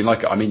never seen anything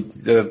like it. I mean,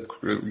 the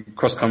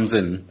cross comes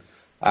in,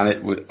 and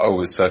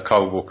it's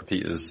Kyle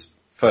Walker-Peters'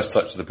 first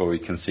touch of the ball. He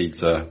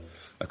concedes a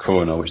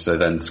corner, which they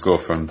then score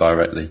from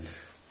directly.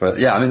 But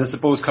yeah, I mean, as the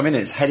ball's come in,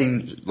 it's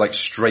heading like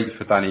straight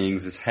for Danny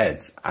Ings'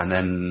 head, and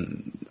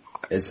then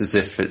it's as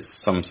if it's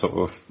some sort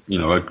of,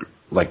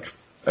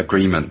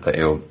 agreement that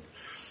he'll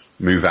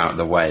move out of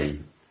the way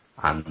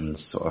and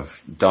sort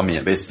of dummy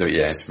it. But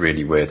it's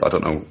really weird. I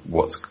don't know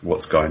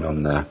what's going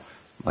on there,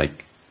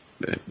 like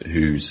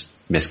who's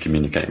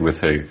miscommunicating with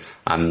who.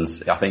 And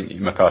I think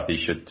McCarthy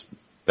should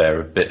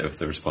bear a bit of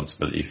the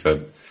responsibility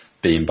for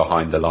being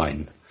behind the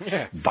line,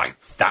 like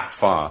that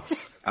far.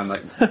 And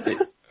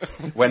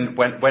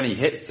when he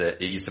hits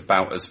it, he's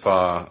about as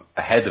far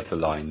ahead of the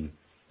line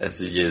as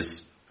he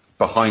is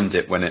behind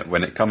it when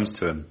it comes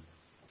to him.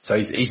 So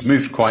he's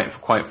moved quite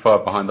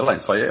far behind the line.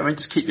 So I mean,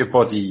 just keep your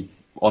body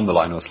on the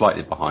line or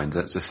slightly behind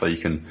it, just so you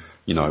can,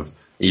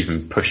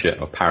 even push it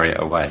or parry it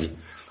away.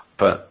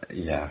 But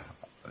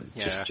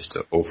just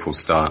an awful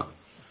start.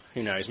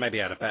 Who knows? Maybe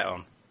he had a bet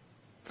on.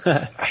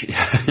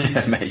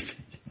 yeah, maybe.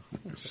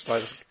 It's just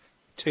like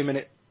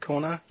 2-minute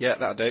corner. Yeah,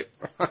 that'll do.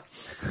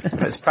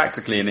 It's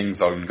practically an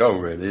Ings own goal,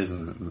 really,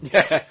 isn't it?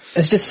 Yeah.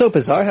 It's just so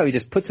bizarre how he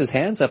just puts his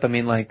hands up. I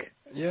mean, like.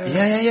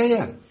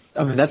 Yeah.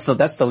 I mean, that's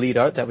the lead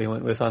art that we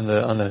went with on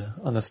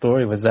the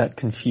story, was that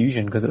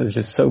confusion, because it was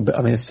just so.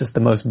 I mean, it's just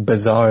the most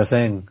bizarre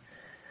thing.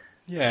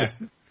 Yeah.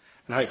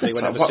 And hopefully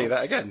we'll never see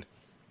that again.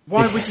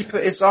 Why would he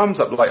put his arms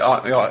up like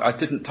I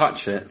didn't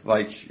touch it?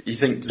 Like, does he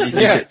think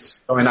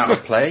it's going out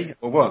of play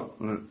or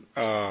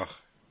what?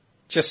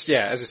 Just,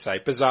 as I say,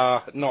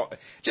 bizarre, not,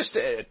 just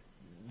a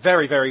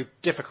very, very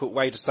difficult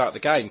way to start the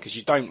game, because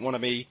you don't want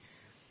to be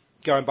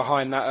going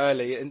behind that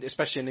early,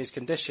 especially in these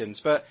conditions.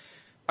 But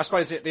I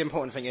suppose the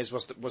important thing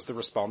was the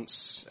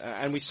response.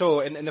 And we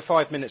saw in the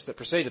 5 minutes that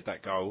preceded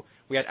that goal,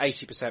 we had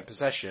 80%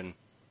 possession.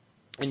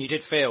 And you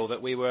did feel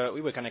that we were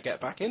going to get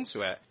back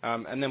into it.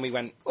 And then we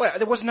went, well,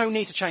 there was no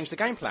need to change the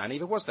game plan,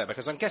 either, was there?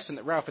 Because I'm guessing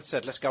that Ralph had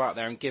said, let's go out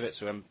there and give it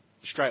to them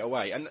straight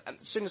away. And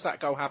as soon as that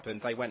goal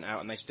happened, they went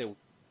out and they still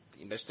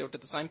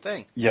did the same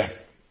thing. Yeah.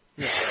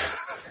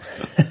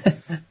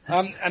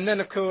 And then,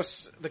 of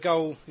course, the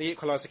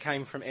equaliser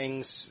came from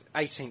Ings,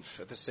 18th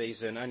of the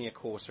season, only a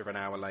quarter of an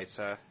hour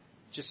later.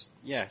 Just,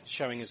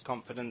 showing his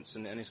confidence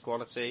and his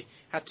quality.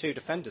 Had 2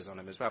 defenders on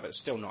him as well, but it's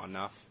still not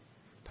enough.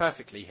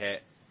 Perfectly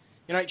hit.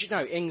 Do you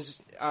know,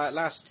 Ings'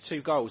 last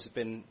 2 goals have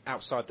been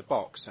outside the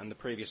box, and the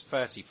previous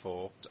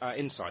 34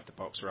 inside the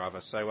box,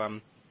 rather. So,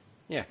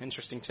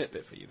 interesting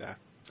tidbit for you there.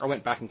 I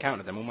went back and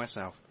counted them all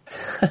myself.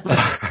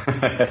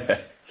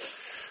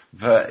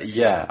 But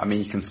yeah, I mean,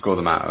 you can score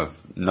them out of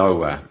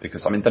nowhere,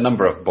 because I mean, the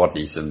number of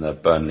bodies in the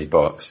Burnley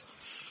box.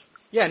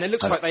 Yeah, and it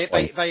looks like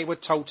they were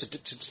told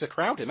to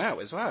crowd him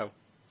out as well.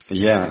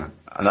 Yeah,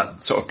 and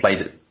that sort of played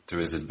it to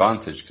his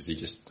advantage, because he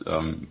just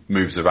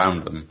moves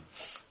around them.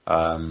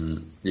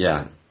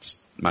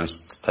 Just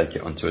managed to take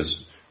it onto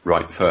his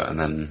right foot and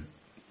then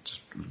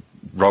just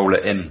roll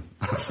it in,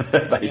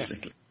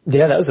 basically.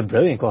 Yeah, that was a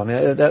brilliant goal.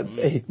 I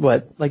mean,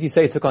 like you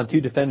say, it took on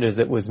 2 defenders.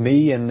 It was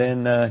me and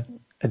then a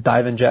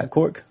diving Jack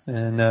Cork,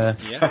 and that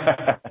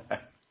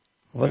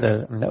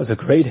was a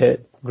great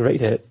hit. Very,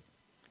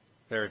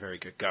 very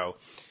good goal.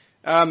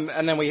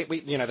 And then we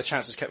the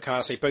chances kept coming.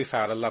 I see Booth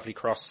had a lovely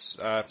cross.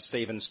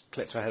 Stevens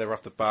clipped her header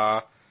off the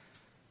bar.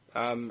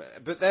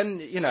 But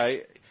then,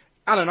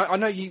 Alan, I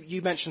know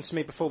you mentioned to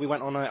me before we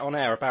went on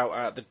air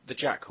about the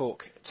Jack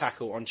Hawk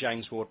tackle on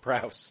James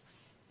Ward-Prowse.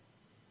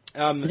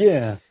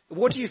 Yeah.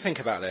 What do you think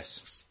about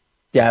this?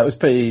 Yeah, it was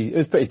pretty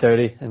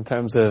dirty in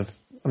terms of.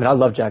 I mean, I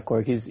love Jack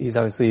Cork. He's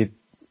obviously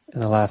in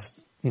the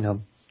last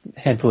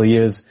handful of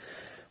years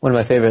one of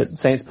my favorite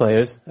Saints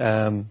players.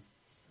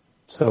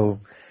 So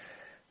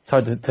it's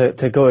hard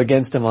to go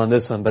against him on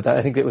this one. But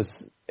I think it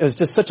was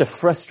just such a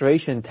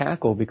frustration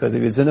tackle because he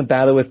was in a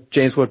battle with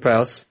James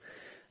Ward-Prowse,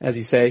 as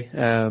you say.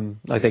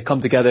 Like they come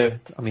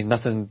together. I mean,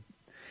 nothing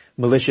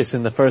malicious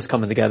in the first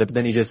coming together, but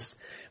then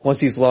once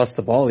he's lost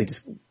the ball, he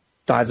just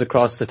dives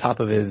across the top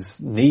of his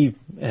knee,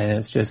 and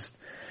it's just.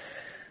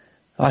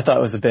 I thought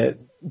it was a bit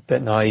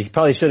naughty.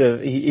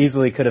 He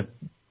easily could have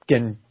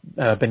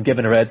been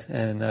given a red,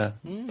 and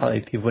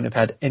probably he wouldn't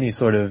have had any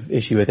sort of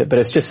issue with it. But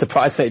it's just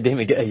surprised that he didn't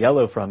even get a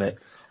yellow from it.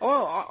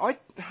 Oh,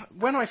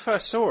 when I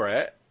first saw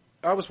it,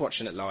 I was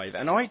watching it live,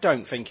 and I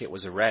don't think it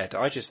was a red.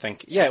 I just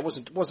think, it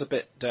was a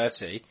bit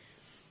dirty,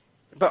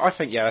 but I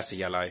think that's a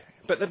yellow.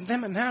 But the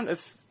amount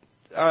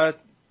of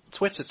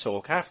Twitter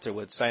talk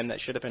afterwards saying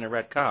that should have been a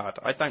red card,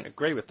 I don't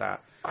agree with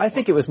that. I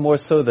think it was more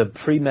so the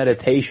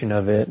premeditation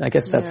of it. I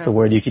guess that's the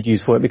word you could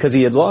use for it, because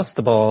he had lost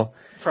the ball.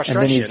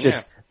 Frustration, and then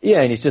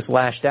and he's just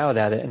lashed out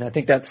at it. And I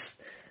think that's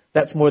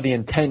more the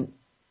intent.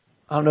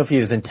 I don't know if he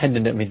was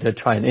intending to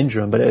try and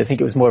injure him, but I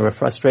think it was more of a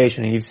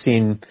frustration. And you've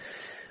seen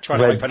trying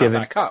to open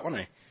up that cut,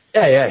 wasn't he?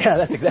 Yeah,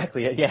 that's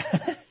exactly it, yeah.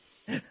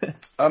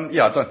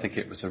 I don't think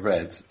it was a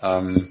red.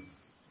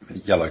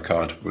 Yellow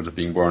card would have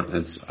been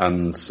warranted,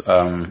 and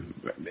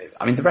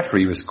the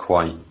referee was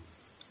quite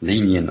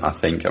lenient, I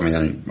think. I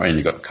mean, we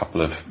only got a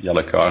couple of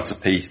yellow cards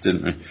apiece,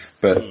 didn't we?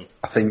 But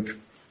I think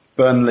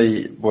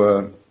Burnley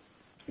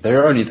they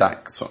were only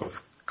that sort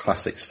of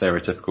classic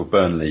stereotypical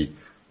Burnley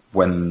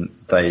when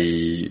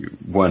they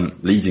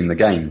weren't leading the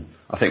game.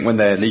 I think when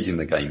they're leading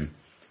the game,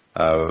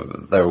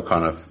 they're all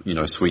kind of,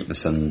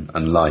 sweetness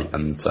and light,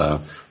 and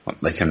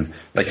they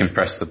can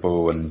press the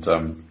ball and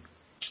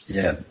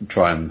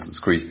try and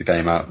squeeze the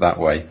game out that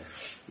way.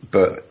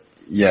 But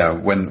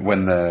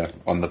when they're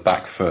on the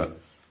back foot,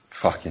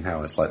 fucking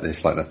hell, it's like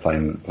this, like they're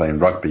playing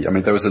rugby. I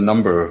mean, there was a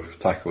number of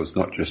tackles,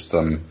 not just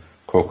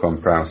Cork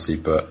on Prowsey,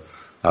 but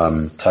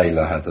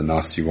Taylor had a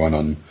nasty one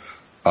on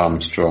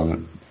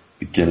Armstrong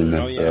beginning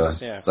of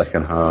the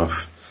second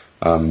half.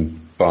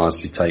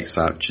 Barnsley takes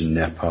out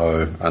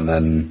Gineppo, and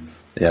then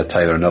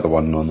Taylor another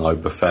one on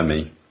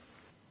Obafemi.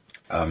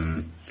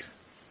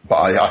 But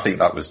I think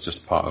that was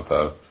just part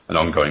of an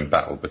ongoing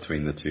battle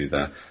between the two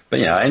there.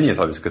 But any of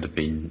those could have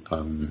been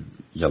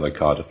yellow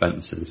card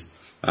offences,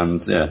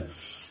 and if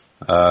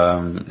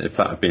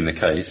that had been the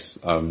case,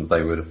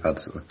 they would have had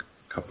a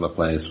couple of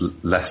players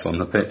less on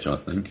the pitch, I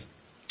think.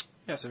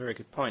 Yeah, that's a very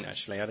good point,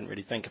 actually. I didn't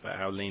really think about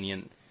how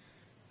lenient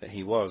that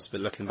he was,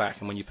 but looking back,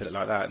 and when you put it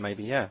like that,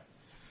 maybe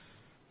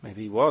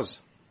he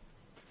was.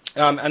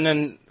 And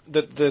then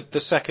the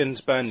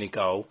second Burnley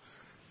goal,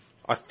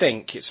 I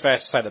think it's fair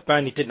to say that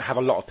Burnley didn't have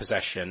a lot of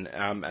possession,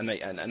 and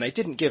they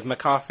didn't give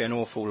McCarthy an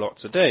awful lot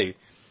to do.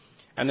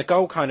 And the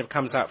goal kind of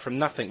comes out from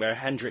nothing, where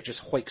Hendrick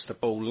just hoiks the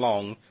ball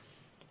long.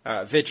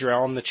 Vidra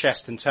on the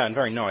chest and turn,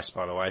 very nice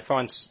by the way,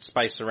 finds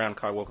space around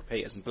Kyle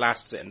Walker-Peters and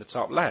blasts it in the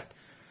top left.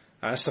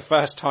 It's the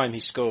first time he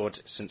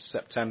scored since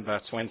September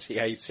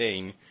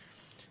 2018.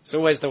 It's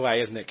always the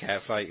way, isn't it,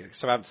 Kev? Like,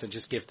 Southampton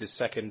just give this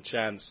second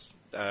chances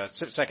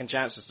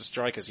to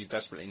strikers who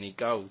desperately need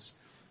goals.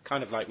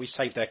 Kind of like we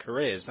saved their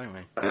careers, don't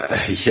we?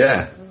 It's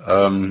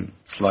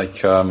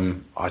like, I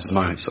don't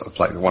know, it's sort of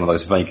like one of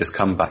those Vegas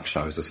comeback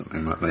shows or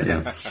something like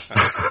that,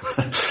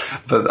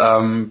 But,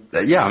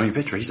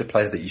 Vidra, he's a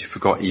player that you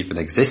forgot even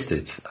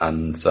existed,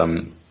 and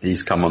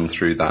he's come on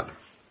through that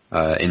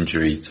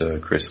injury to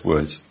Chris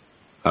Wood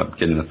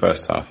beginning of the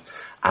first half.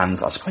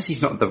 And I suppose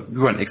he's not we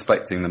weren't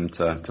expecting them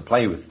to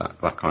play with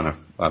that kind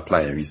of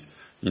player. He's,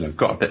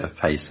 got a bit of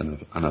pace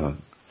and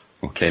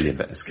clearly a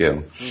bit of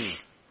skill.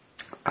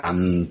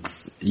 And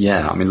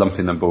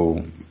lumping the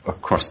ball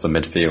across the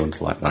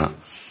midfield like that,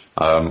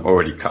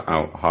 already cut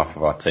out half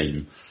of our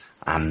team.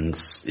 And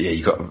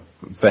you got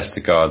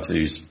Vestergaard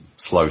who's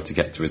slow to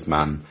get to his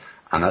man.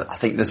 And I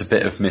think there's a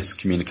bit of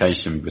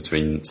miscommunication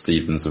between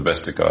Stevens and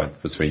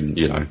Vestergaard, between,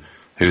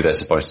 who they're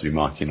supposed to be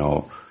marking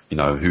or,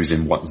 who's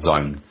in what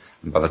zone.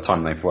 And by the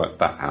time they've worked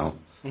that out,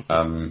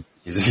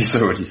 he's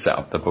already set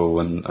up the ball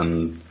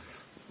and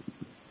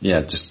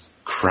just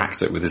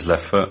cracked it with his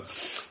left foot.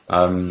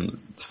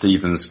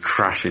 Stevens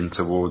crashing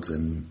towards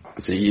him.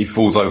 So he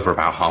falls over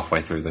about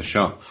halfway through the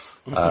shot.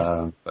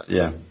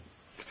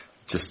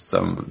 Just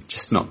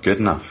not good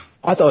enough.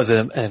 I thought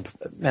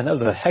that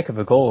was a heck of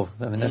a goal.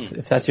 I mean,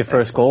 if that's your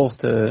first goal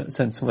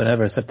since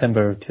whenever,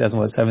 September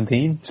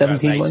 2017?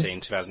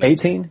 2018?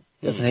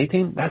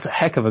 2018? That's a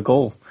heck of a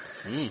goal.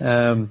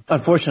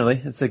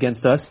 Unfortunately, it's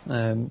against us,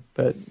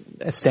 but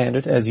as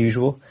standard, as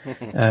usual.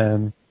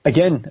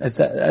 Again,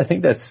 I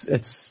think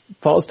it's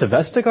falls to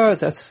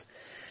Vestergaard.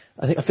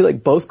 I feel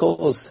like both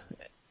goals,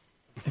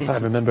 if I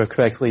remember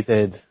correctly,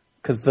 did,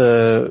 because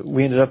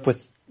we ended up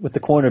with the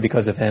corner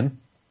because of him.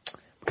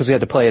 because we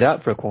had to play it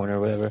out for a corner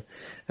or whatever,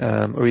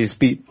 or he was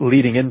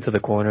leading into the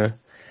corner,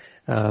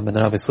 and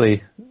then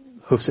obviously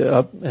hoofs it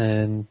up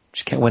and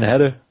just can't win a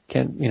header,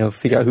 can't,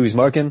 figure out who he's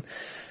marking.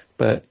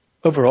 But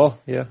overall,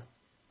 yeah,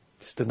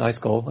 just a nice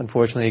goal,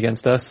 unfortunately,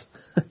 against us.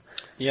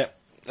 Yeah.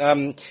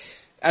 And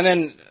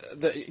then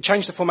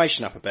change the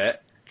formation up a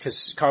bit,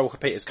 because Kyle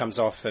Walker-Peters comes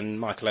off and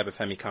Michael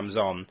Obafemi comes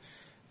on.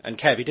 And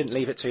Kev, he didn't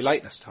leave it too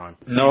late this time.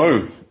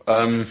 No,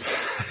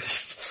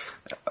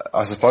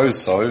 I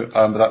suppose so,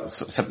 but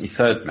that's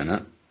 73rd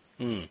minute.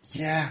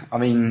 Yeah, I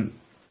mean,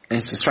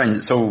 it's a strange,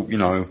 it's all,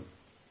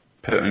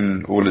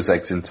 putting all his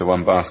eggs into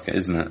one basket,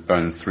 isn't it?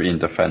 Going 3 in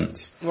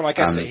defence. Well, I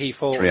guess that he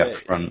thought, 3 up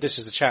front. This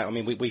is the chat, I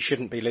mean, we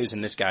shouldn't be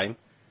losing this game.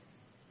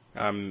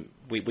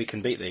 We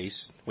can beat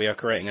these. We are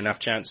creating enough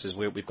chances.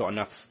 We've got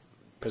enough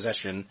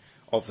possession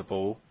of the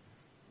ball.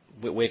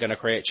 We're going to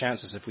create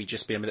chances if we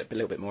just be a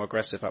little bit more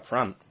aggressive up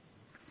front.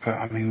 But,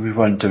 I mean, we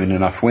weren't doing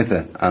enough with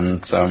it.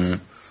 And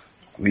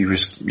we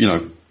just,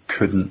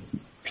 couldn't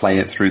play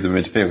it through the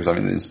midfield. I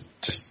mean, it's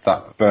just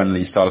that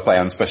Burnley style of play,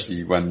 and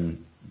especially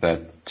when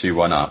they're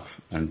 2-1 up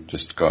and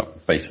just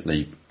got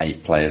basically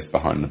 8 players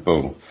behind the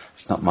ball.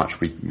 It's not much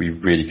we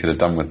really could have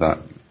done with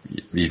that,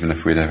 even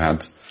if we'd have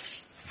had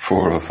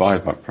 4 or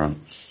 5 up front.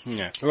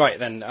 Yeah. Right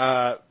then,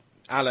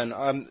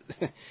 Alan,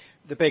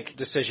 the big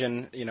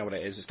decision, you know what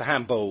it is, it's the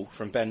handball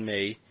from Ben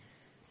Mee.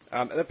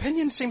 The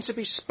opinion seems to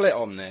be split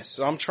on this.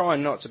 I'm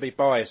trying not to be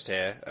biased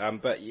here,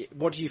 but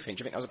what do you think?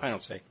 Do you think that was a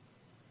penalty?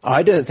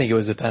 I didn't think it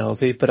was a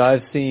penalty, but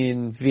I've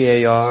seen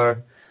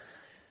VAR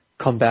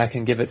come back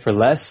and give it for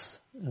less.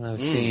 And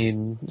I've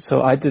seen,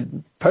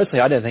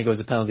 personally I didn't think it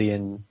was a penalty,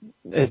 and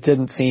it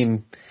didn't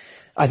seem,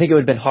 I think it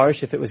would have been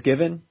harsh if it was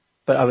given,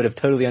 but I would have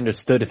totally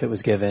understood if it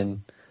was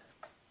given,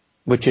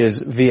 which is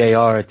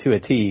VAR to a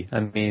T.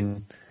 I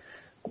mean,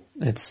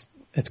 it's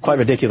quite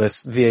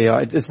ridiculous.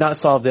 VAR, it's not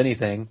solved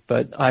anything,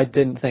 but I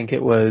didn't think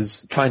it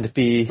was trying to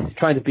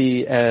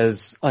be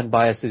as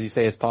unbiased as you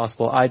say as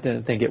possible. I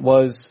didn't think it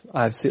was.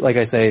 I've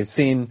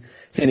seen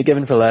it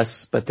given for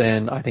less, but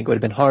then I think it would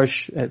have been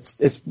harsh.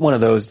 It's one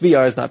of those.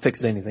 VAR is not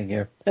fixing anything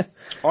here.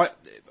 I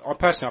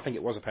personally, I think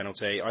it was a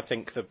penalty. I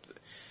think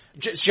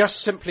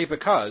just simply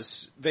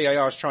because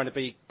VAR is trying to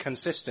be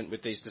consistent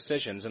with these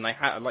decisions, and they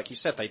like you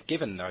said, they've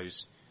given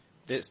those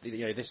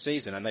this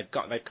season, and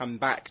they've come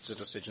back to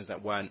decisions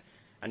that weren't,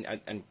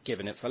 and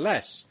given it for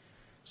less.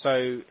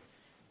 So,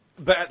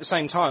 but at the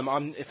same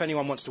time, if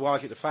anyone wants to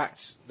argue the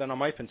fact, then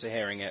I'm open to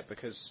hearing it,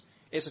 because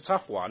it's a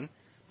tough one,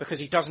 because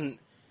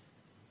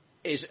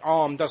his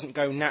arm doesn't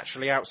go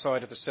naturally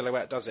outside of the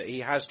silhouette, does it?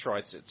 He has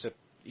tried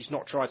he's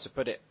not tried to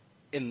put it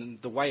in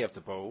the way of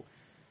the ball,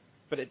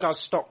 but it does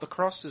stop the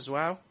cross as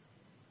well.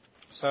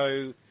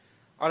 So,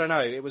 I don't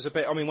know, it was a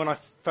bit, I mean, when I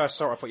first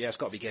saw it, I thought, yeah, it's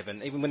got to be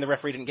given. Even when the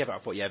referee didn't give it, I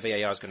thought, yeah,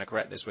 VAR is going to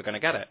correct this, we're going to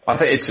get it. I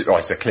think it's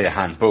a clear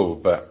handball,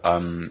 but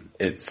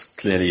it's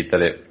clearly that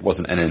it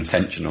wasn't an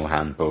intentional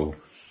handball.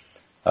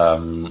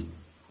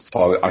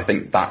 So I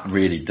think that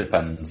really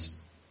depends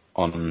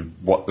on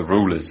what the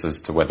rule is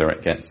as to whether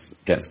it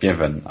gets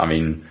given. I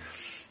mean,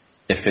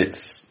 if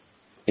it's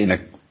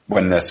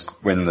when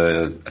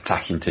the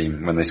attacking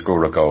team, when they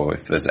score a goal,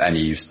 if there's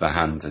any use of the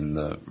hand in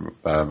the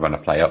run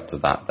of play up to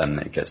that, then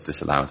it gets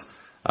disallowed.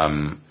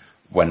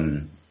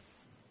 When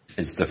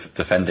it's the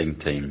defending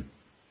team,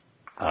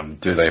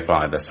 do they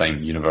apply the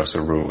same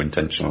universal rule,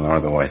 intentional or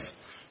otherwise?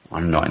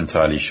 I'm not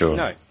entirely sure.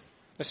 No,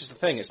 this is the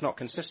thing, it's not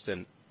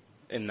consistent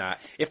in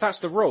that. If that's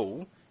the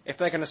rule, if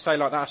they're going to say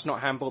like that's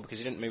not handball because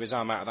he didn't move his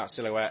arm out of that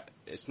silhouette,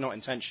 it's not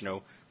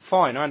intentional,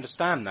 fine, I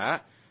understand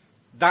that.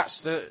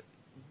 That's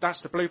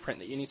the blueprint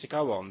that you need to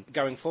go on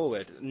going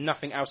forward.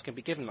 Nothing else can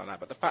be given like that.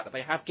 But the fact that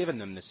they have given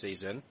them this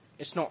season,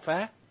 it's not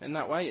fair in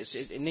that way.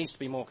 It needs to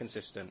be more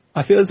consistent.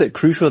 I feel it's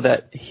crucial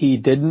that he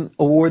didn't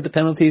award the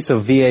penalty, so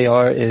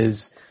VAR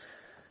is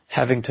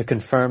having to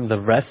confirm the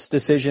ref's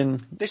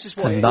decision this is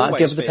what to not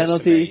give the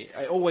penalty.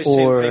 It always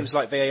seems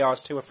like VAR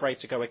is too afraid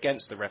to go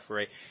against the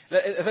referee.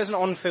 If there's an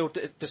on-field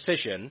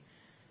decision,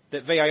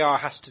 that VAR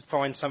has to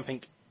find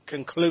something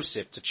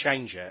conclusive to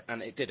change it,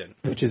 and it didn't.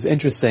 Which is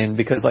interesting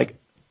because, like,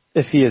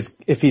 if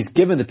he's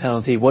given the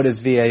penalty, what is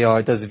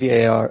VAR? Does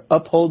VAR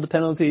uphold the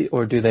penalty,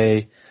 or do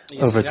they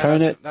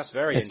overturn it? That's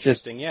very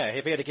interesting. Yeah,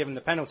 if he had given the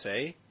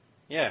penalty,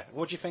 yeah.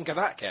 What do you think of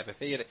that, Kev? If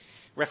the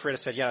referee had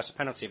said, "Yeah, it's a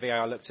penalty,"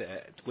 VAR looked at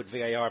it, would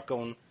VAR have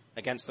gone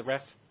against the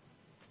ref?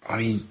 I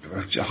mean,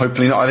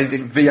 hopefully not. I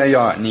think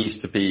VAR needs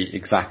to be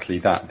exactly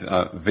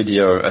that.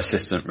 Video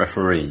assistant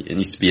referee. It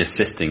needs to be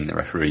assisting the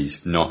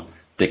referees, not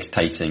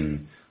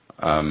dictating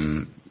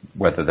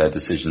whether their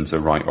decisions are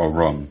right or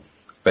wrong.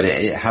 But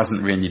it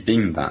hasn't really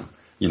been that.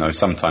 You know,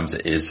 sometimes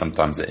it is,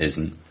 sometimes it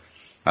isn't.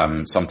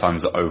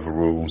 Sometimes it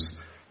overrules.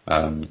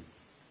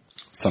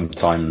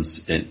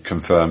 Sometimes it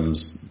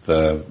confirms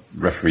the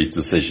referee's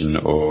decision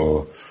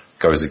or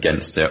goes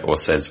against it or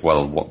says,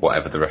 well,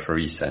 whatever the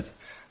referee said.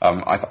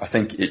 I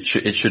think it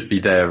should be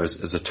there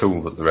as a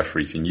tool that the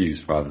referee can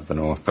use rather than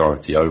an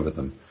authority over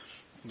them.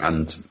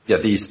 And yeah,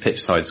 these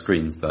pitch side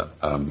screens that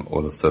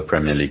all of the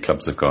Premier League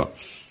clubs have got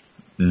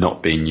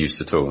not being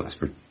used at all,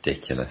 that's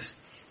ridiculous.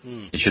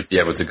 He should be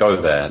able to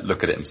go there,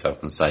 look at it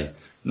himself and say,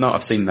 no,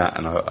 I've seen that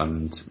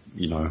and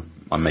you know,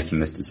 I'm making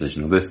this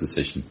decision or this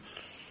decision.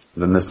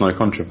 And then there's no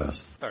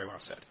controversy. Very well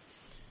said.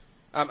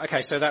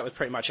 Okay, so that was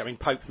pretty much, I mean,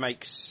 Pope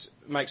makes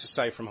a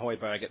save from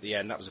Højbjerg at the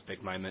end. That was a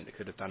big moment. It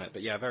could have done it.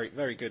 But yeah, very,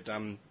 very good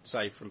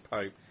save from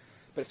Pope.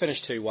 But it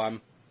finished 2-1.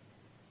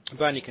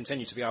 Burnley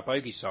continue to be our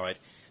bogey side.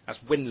 That's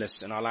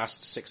winless in our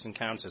last 6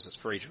 encounters. That's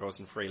 3 draws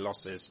and 3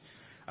 losses.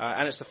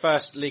 And it's the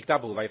first league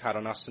double they've had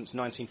on us since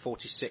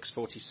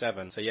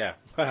 1946-47. So yeah.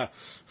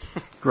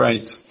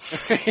 Great.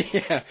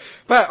 Yeah.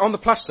 But on the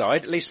plus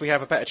side, at least we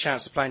have a better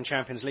chance of playing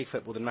Champions League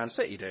football than Man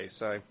City do.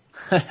 So.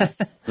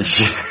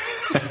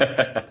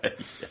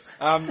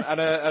 And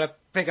a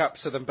big up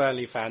to the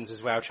Burnley fans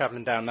as well,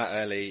 travelling down that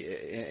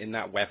early in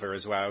that weather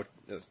as well.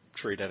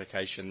 True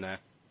dedication there.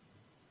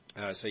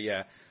 So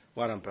yeah,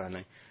 well done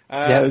Burnley.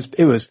 Yeah,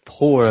 it was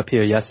poor up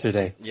here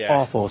yesterday. Yeah.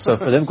 Awful. So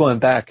for them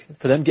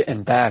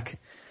getting back,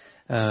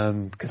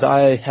 because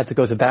I had to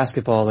go to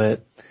basketball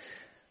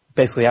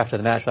basically after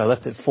the match. I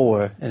left at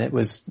 4 and it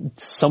was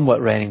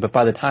somewhat raining, but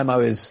by the time I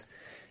was,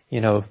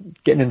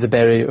 getting into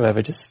Bury or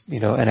whatever, just,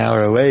 an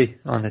hour away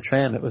on the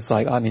tram, it was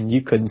like, I mean,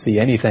 you couldn't see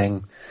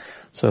anything.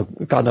 So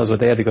God knows what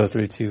they had to go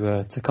through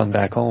to come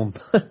back home.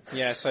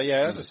 Yeah. So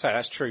yeah, as I say,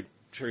 that's true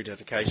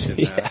dedication.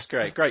 Yeah. That's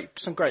great.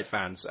 Some great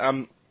fans.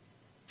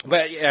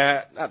 But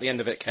yeah, at the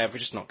end of it, Kev, we're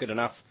just not good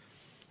enough.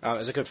 It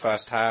was a good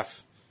first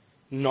half,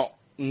 not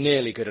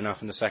nearly good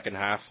enough in the second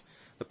half.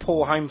 The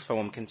poor home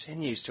form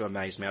continues to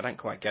amaze me. I don't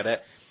quite get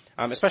it.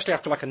 Especially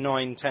after like a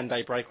 9-10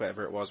 day break,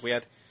 whatever it was. We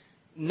had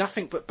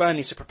nothing but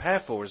Burnley to prepare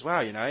for as well,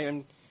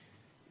 and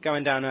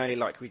going down early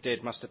like we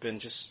did must have been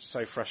just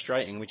so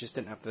frustrating. We just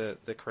didn't have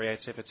the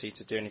creativity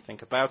to do anything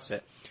about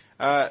it.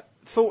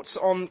 Thoughts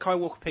on Kyle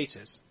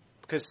Walker-Peters?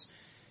 Because,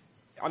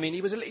 I mean,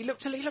 he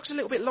looks a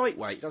little bit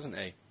lightweight, doesn't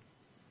he?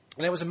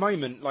 And there was a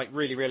moment, like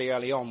really, really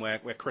early on, where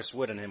Chris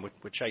Wood and him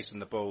were chasing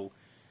the ball,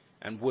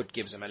 and Wood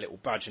gives him a little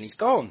budge, and he's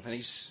gone. And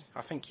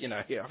I think he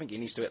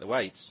needs to hit the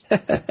weights.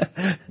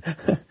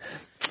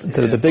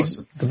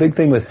 The big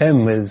thing with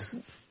him is,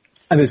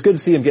 I mean, it's good to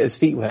see him get his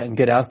feet wet and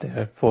get out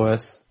there for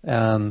us.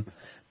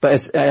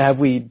 But have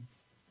we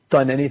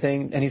done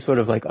any sort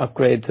of like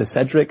upgrade to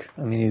Cedric?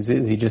 I mean, is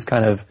he just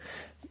kind of?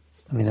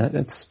 I mean, I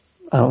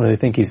don't really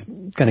think he's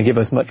going to give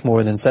us much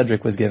more than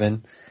Cedric was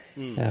given,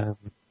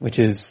 which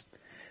is.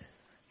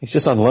 He's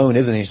just on loan,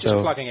 isn't he? He's just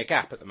plugging a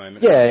gap at the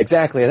moment. Yeah,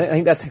 exactly. I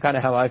think that's kind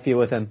of how I feel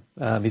with him.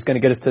 He's going to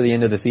get us to the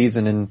end of the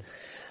season, and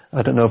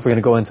I don't know if we're going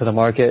to go into the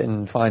market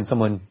and find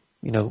someone,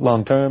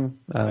 long term.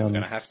 We're going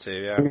to have to,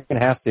 yeah. We're going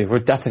to have to. We're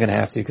definitely going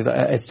to have to, because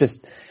it's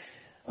just,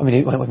 I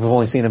mean, we've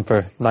only seen him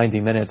for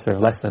 90 minutes or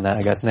less than that,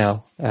 I guess,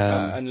 now.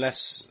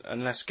 Unless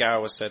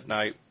Gower said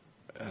no,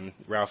 and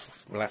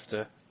Ralph will have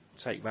to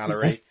take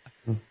Valerie.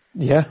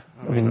 Yeah,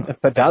 I mean,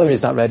 but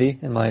Valerie's not ready,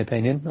 in my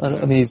opinion.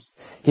 I mean,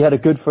 he had a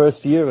good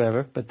first year or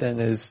whatever, but then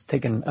has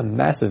taken a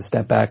massive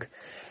step back.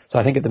 So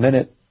I think at the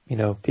minute,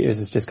 Peters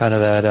is just kind of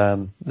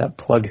that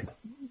plug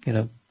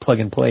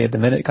and play at the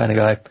minute kind of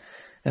guy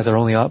as our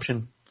only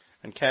option.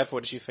 And Kev,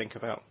 what did you think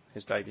about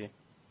his debut?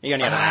 He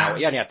only had an hour.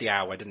 He only had the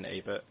hour, didn't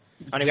he? But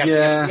he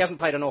hasn't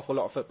played an awful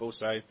lot of football,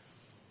 so.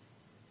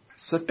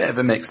 It's a bit of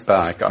a mixed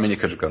bag. I mean,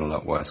 it could have gone a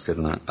lot worse,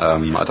 couldn't it?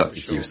 I don't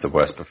think he was the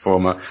worst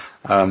performer.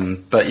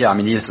 But yeah, I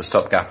mean, he is a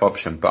stopgap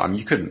option, but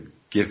you couldn't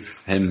give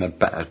him a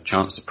better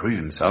chance to prove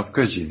himself,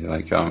 could you?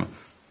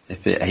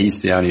 He's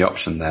the only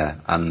option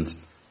there, and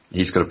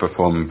he's got to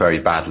perform very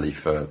badly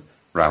for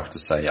Ralph to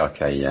say,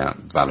 okay, yeah,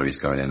 Valerie's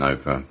going in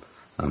over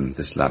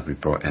this lad we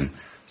brought in.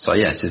 So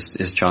yes,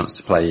 his chance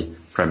to play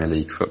Premier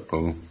League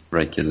football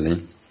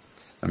regularly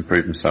and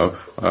prove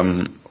himself.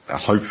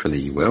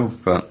 Hopefully he will,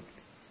 but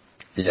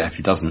yeah, if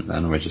he doesn't,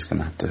 then we're just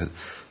going to have to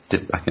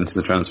dip back into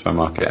the transfer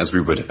market, as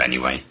we would have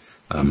anyway,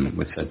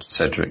 with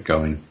Cedric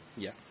going.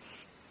 Yeah.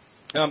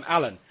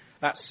 Alan,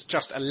 that's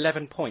just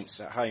 11 points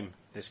at home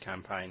this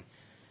campaign.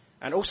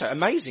 And also,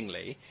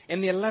 amazingly,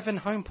 in the 11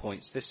 home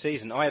points this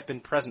season, I have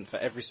been present for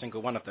every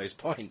single one of those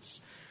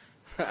points.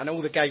 And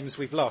all the games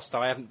we've lost,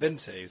 I haven't been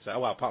to. So,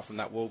 well, apart from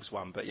that Wolves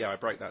one. But yeah, I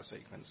broke that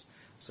sequence.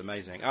 It's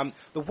amazing.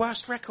 The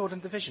worst record in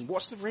division.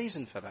 What's the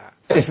reason for that?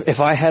 If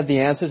I had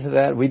the answer to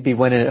that, we'd be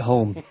winning at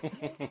home.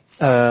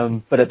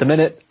 But at the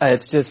minute,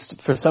 it's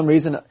just, for some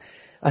reason,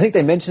 I think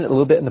they mentioned it a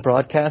little bit in the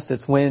broadcast.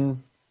 It's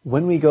when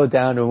we go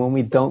down or when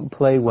we don't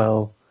play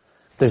well,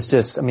 there's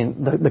just, I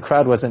mean, the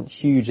crowd wasn't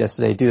huge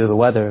yesterday due to the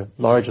weather,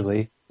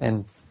 largely.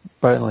 And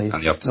Burnley,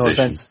 and the opposition. No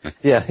offense.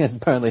 Yeah,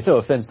 apparently no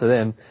offense to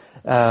them.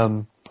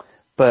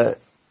 But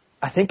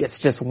I think it's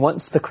just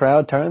once the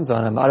crowd turns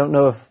on them, I don't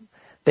know if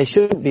they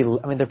shouldn't be,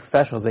 I mean, they're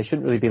professionals. They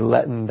shouldn't really be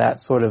letting that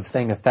sort of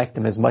thing affect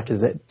them as much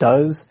as it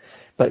does.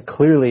 But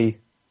clearly,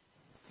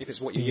 if it's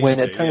what you when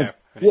it turns,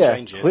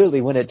 clearly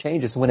when it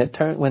changes, when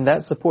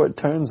that support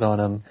turns on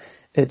them,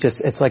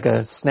 it's like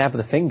a snap of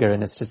the finger,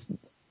 and it's just,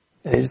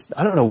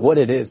 I don't know what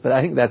it is, but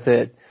I think that's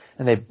it.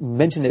 And they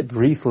mentioned it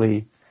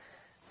briefly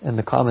in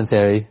the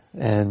commentary,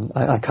 and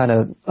I kind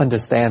of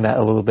understand that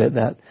a little bit,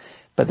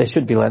 but they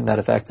shouldn't be letting that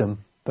affect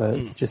them.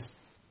 But just,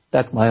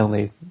 that's my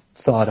only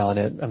thought on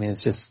it. I mean,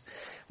 it's just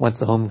once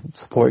the home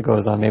support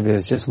goes on, maybe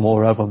there's just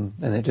more of them,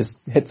 and it just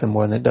hits them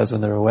more than it does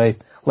when they're away.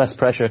 Less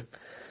pressure.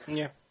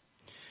 Yeah.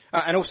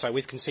 And also,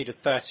 we've conceded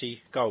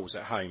 30 goals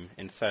at home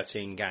in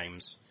 13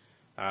 games.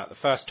 The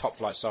first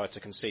top-flight side to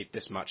concede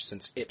this much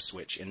since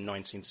Ipswich in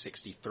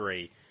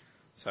 1963.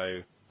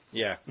 So,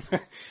 yeah,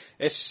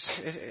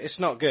 it's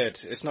not good.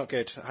 It's not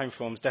good. Home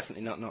form's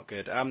definitely not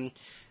good. And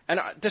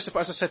as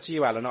I said to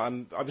you, Alan,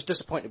 I was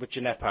disappointed with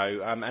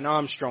Djenepo, and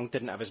Armstrong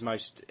didn't have his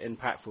most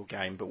impactful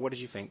game. But what did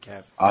you think,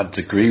 Kev? I'd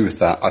agree with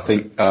that. I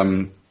think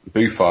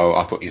Boufal,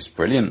 I thought he was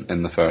brilliant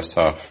in the first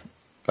half.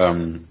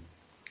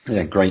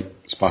 Yeah, great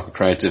spark of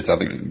creativity. I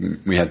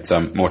think we had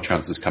more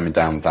chances coming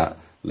down that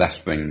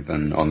left wing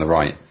than on the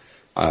right.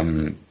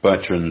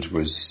 Bertrand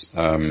was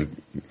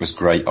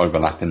great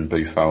overlapping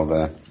Boufal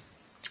there.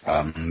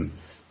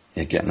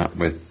 Yeah, getting up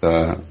with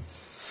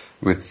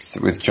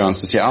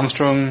chances. Yeah,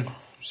 Armstrong,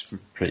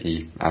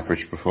 pretty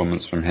average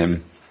performance from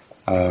him.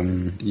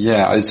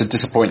 Yeah, it's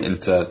disappointing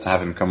to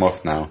have him come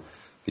off now,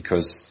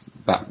 because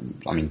that,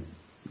 I mean,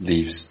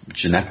 leaves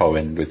Djenepo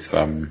in with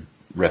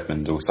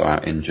Redmond also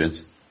out injured.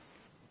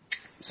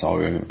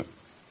 So,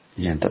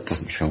 yeah, that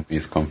doesn't fill me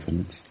with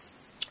confidence.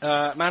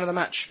 Man of the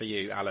match for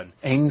you, Alan?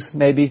 Ings,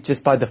 maybe,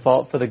 just by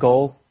default for the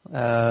goal.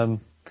 But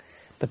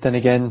then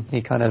again,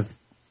 he kind of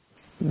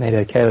made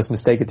a careless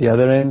mistake at the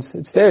other end.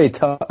 It's very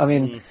tough. I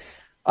mean,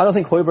 I don't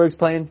think Højbjerg's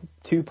playing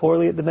too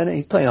poorly at the minute.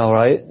 He's playing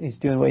alright. He's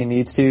doing what he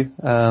needs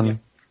to.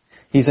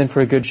 He's in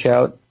for a good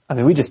shout. I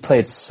mean, we just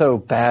played so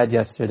bad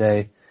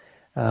yesterday.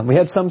 We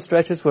had some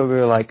stretches where we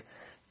were like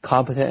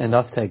competent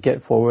enough to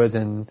get forwards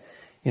and,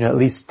 at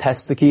least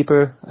test the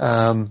keeper.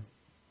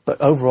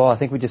 But overall, I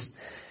think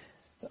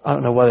I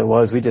don't know what it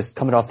was. We just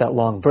coming off that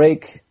long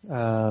break,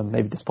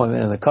 maybe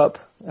disappointment in the cup.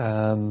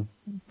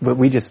 But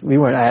we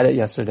weren't at it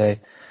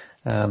yesterday,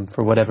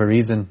 for whatever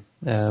reason.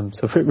 So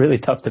it's really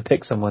tough to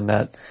pick someone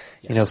that,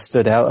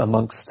 stood out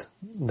amongst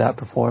that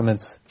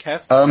performance.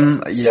 Kev?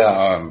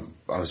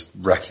 I was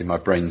racking my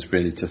brains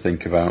really to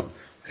think about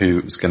who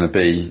it was going to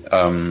be.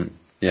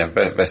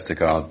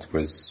 Vestergaard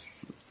was,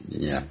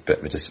 a bit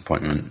of a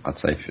disappointment. I'd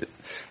say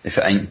if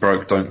it ain't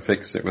broke, don't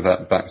fix it, with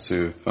that back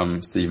to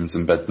Stevens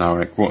and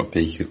Bednarek.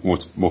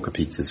 Walker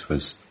Peters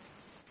was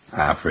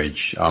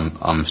average.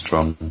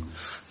 Armstrong,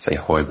 say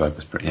Højbjerg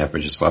was pretty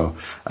average as well.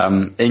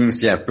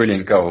 Ings,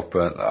 brilliant goal,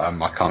 but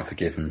I can't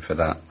forgive him for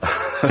that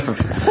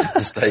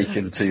mistake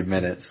in 2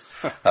 minutes.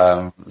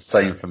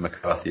 Same for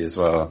McCarthy as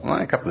well.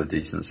 A couple of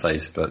decent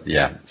saves, but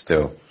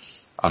still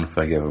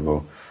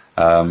unforgivable.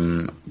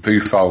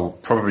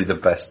 Boufal, probably the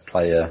best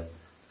player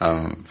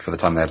for the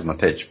time they had on the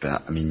pitch,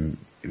 but I mean,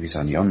 he was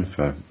only on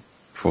for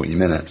 40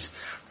 minutes,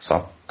 so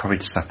I'll probably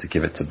just have to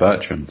give it to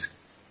Bertrand.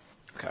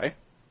 Okay,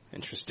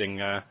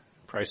 interesting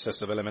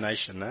process of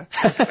elimination there.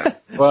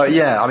 Well,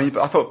 I mean,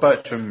 I thought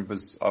Bertrand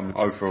was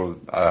overall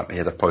he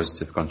had a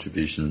positive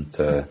contribution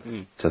to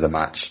the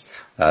match.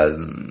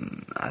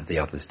 The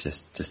others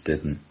just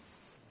didn't.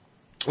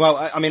 Well,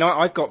 I mean,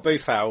 I've got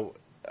Boufal.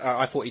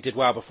 I thought he did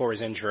well before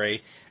his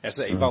injury, as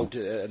that involved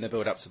in the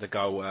build-up to the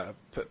goal,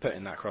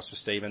 putting that cross for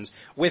Stevens.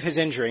 With his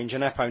injury and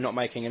Djenepo not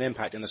making an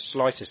impact in the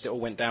slightest, it all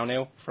went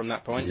downhill from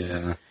that point.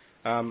 Yeah.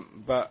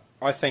 But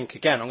I think,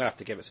 again, I'm going to have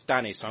to give it to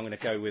Danny, so I'm going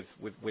to go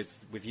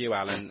with you,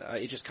 Alan.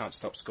 He just can't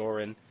stop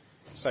scoring.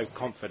 So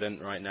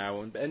confident right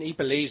now, and he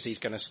believes he's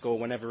going to score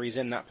whenever he's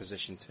in that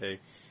position too.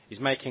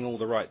 He's making all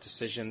the right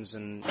decisions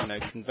and,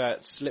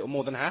 converts little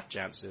more than half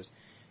chances.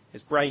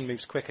 His brain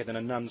moves quicker than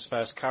a nun's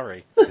first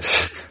curry.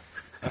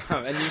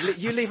 And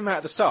you leave him out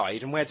of the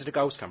side, and where do the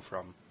goals come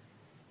from?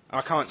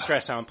 I can't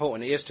stress how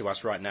important he is to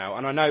us right now.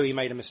 And I know he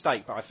made a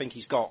mistake, but I think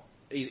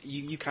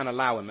you can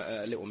allow him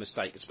a little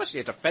mistake,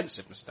 especially a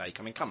defensive mistake.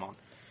 I mean, come on.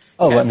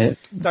 Oh, I mean,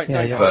 don't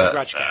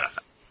grudge Gav.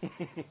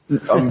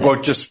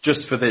 Well,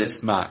 just for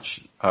this match,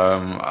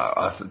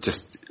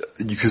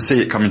 you can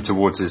see it coming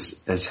towards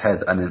his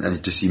head,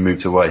 and he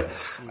moved away.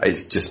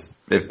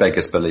 It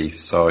beggars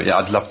belief. So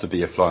I'd love to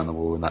be a fly on the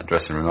wall in that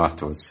dressing room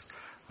afterwards.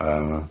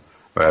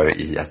 Where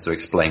he has to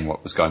explain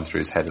what was going through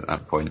his head at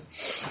that point.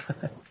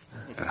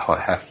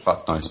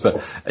 Fuck knows.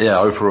 But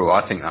overall,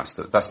 I think that's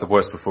the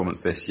worst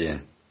performance this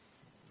year.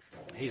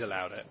 He's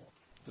allowed it.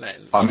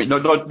 I mean,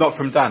 not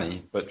from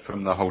Danny, but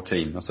from the whole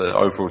team. That's an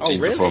overall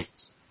team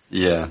performance.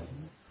 Yeah,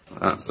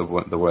 that's the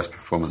worst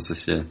performance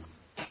this year.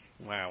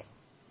 Wow.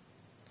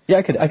 Yeah,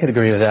 I could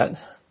agree with that.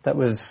 That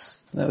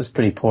was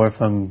pretty poor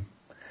from.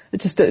 We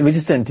just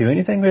didn't do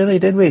anything really,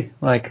 did we?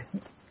 The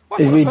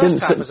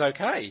first half was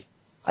okay.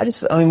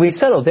 We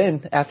settled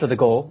in after the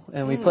goal,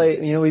 and we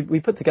played, we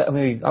put together,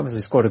 we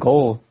obviously scored a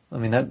goal. I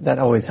mean, that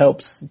always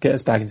helps get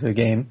us back into the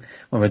game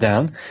when we're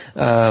down.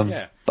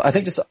 But I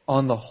think just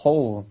on the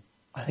whole,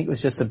 I think it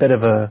was just a bit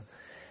of a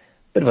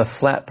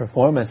flat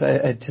performance.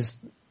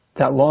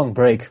 That long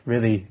break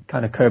really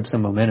kind of curbed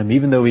some momentum,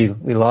 even though we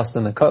lost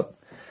in the cup.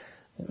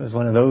 It was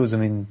one of those, I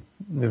mean,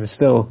 we were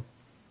still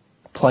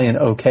playing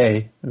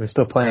okay. We were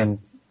still playing,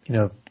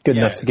 good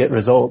enough to get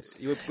results.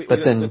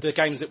 But then the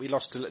games that we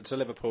lost to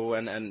Liverpool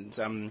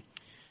and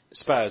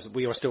Spurs,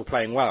 we were still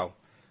playing well.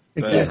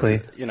 Exactly.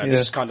 But, this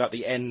is kind of at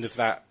the end of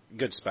that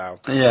good spell.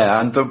 Yeah,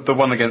 and the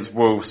one against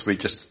Wolves, we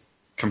just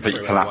completely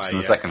Threw it collapsed away,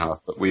 in the second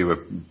half, but we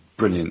were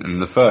brilliant in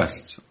the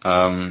first.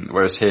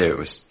 Whereas here, it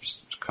was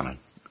just kind of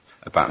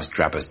about as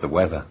drab as the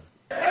weather.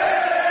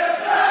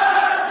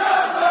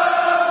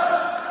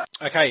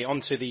 Okay, on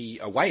to the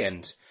away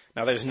end.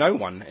 Now, there's no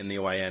one in the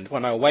away end.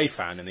 Well, no away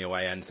fan in the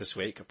away end this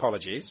week.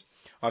 Apologies.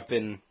 I've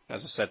been,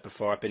 as I said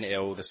before, I've been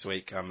ill this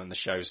week, and the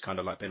show's kind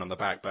of like been on the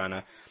back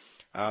burner.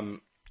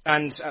 And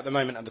at the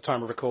moment, at the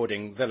time of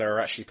recording, Villa are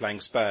actually playing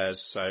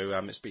Spurs, so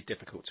it's been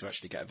difficult to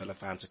actually get a Villa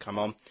fan to come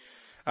on.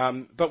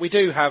 But we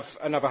do have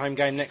another home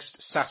game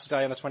next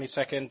Saturday on the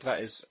 22nd.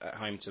 That is at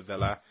home to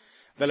Villa.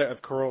 Villa,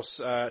 of course,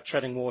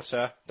 treading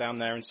water down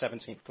there in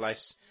 17th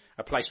place,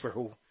 a place we're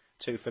all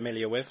too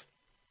familiar with.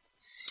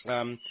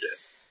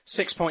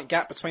 6-point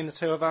gap between the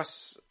two of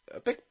us. A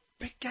big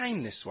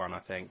game, this one, I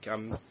think.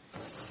 And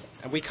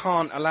we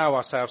can't allow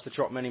ourselves to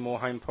drop many more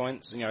home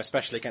points,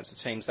 especially against the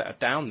teams that are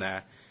down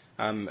there.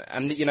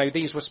 And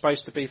these were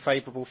supposed to be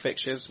favourable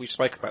fixtures. We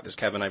spoke about this,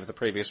 Kevin, over the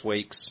previous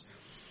weeks.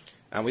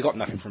 And we got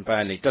nothing from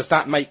Burnley. Does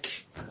that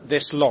make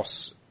this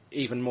loss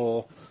even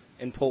more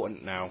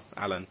important now,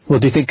 Alan? Well,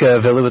 do you think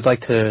Villa would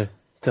like to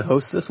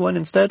host this one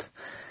instead?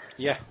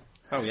 Yeah.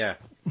 Oh, yeah.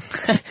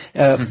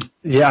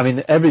 Yeah, I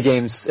mean, every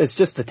game's, it's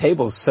just the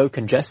table's so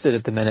congested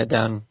at the minute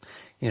down,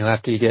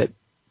 after you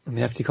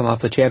come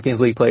off the Champions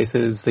League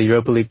places, the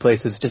Europa League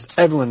places, just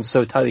everyone's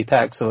so tightly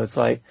packed, so it's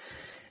like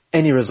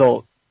any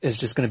result is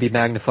just going to be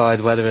magnified,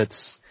 whether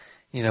it's,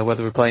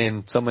 whether we're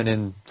playing someone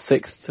in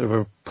 6th or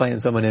we're playing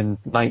someone in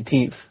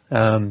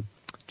 19th.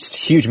 Just a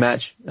huge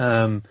match,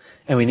 and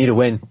we need a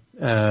win,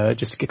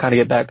 just to kind of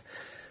get back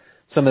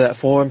some of that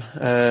form,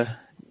 and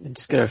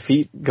just get our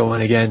feet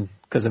going again.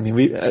 Because, I mean,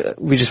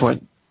 we just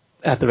weren't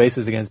at the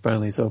races against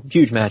Burnley, so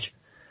huge match.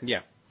 Yeah.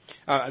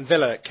 And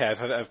Villa, Kev,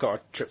 have got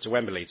a trip to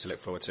Wembley to look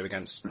forward to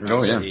against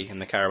City in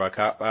the Carabao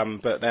Cup.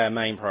 But their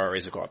main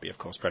priorities have got to be, of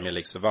course, Premier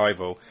League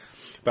survival.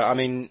 But, I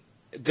mean,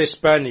 this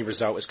Burnley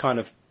result has kind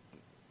of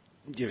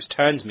it's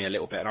turned me a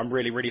little bit, and I'm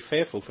really, really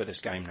fearful for this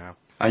game now.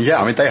 Yeah,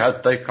 I mean,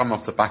 they come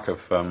off the back of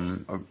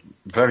a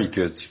very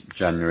good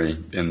January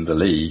in the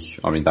league.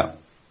 I mean, that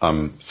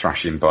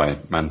thrashing by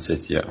Man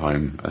City at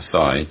home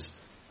aside.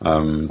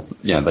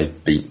 They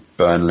beat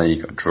Burnley,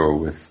 got a draw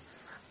with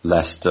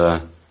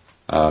Leicester,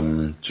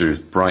 drew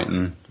with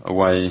Brighton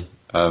away,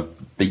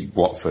 beat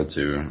Watford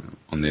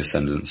on the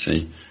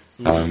ascendancy.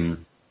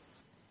 And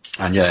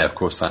of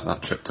course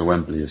that trip to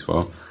Wembley as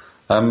well.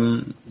 I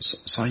mean,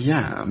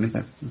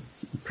 they're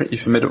pretty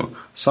formidable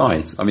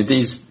sides. I mean,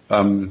 these,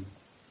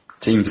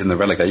 teams in the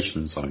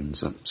relegation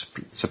zones are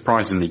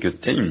surprisingly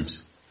good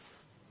teams.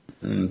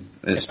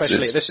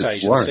 Especially at this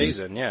stage of the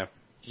season, yeah.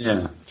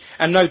 Yeah.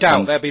 And no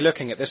doubt they'll be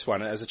looking at this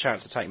one as a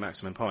chance to take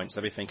maximum points.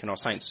 They'll be thinking,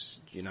 Saints,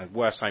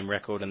 worst home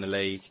record in the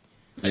league.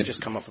 They've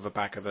just come off of the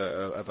back of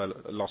a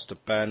loss to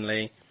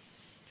Burnley.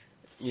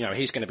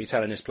 He's going to be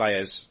telling his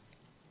players,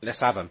 let's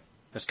have them.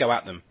 Let's go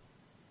at them.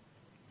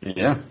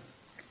 Yeah.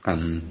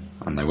 And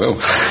they will.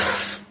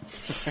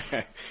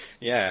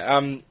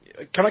 Yeah.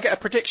 Can I get a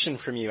prediction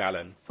from you,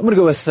 Alan? I'm going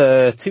to go with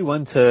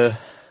 2-1 to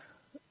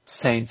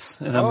Saints,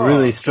 and I'm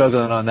really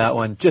struggling on that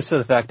one, just for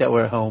the fact that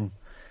we're at home.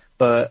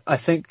 But I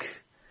think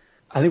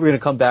we're going to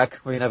come back.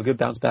 We're going to have a good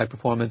bounce back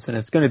performance, and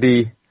it's going to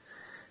be,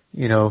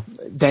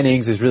 Dan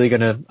Ings is really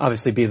going to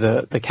obviously be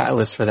the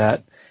catalyst for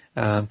that,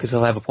 because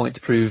he'll have a point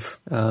to prove,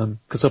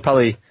 because he'll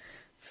probably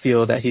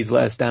feel that he's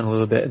let us down a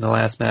little bit in the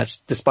last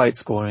match despite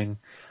scoring.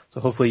 So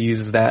hopefully he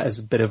uses that as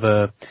a bit of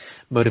a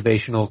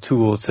motivational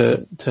tool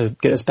to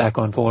get us back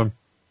on form.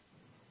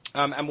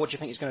 And what do you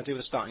think he's going to do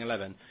with the starting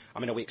 11? I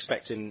mean, are we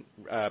expecting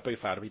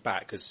Boufal to be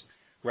back? Because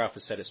Ralph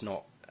has said it's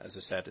not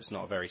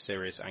a very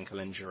serious ankle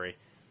injury.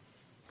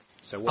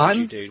 So what would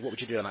you do? What would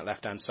you do on that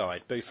left-hand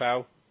side?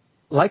 Boufal?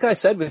 Like I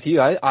said with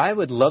you, I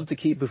would love to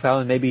keep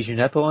Boufal and maybe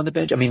Djenepo on the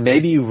bench. I mean,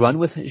 maybe you run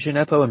with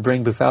Djenepo and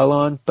bring Boufal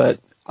on, but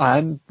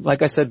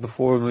like I said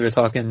before when we were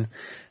talking,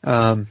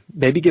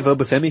 maybe give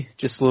Obafemi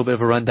just a little bit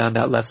of a run down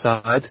that left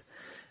side.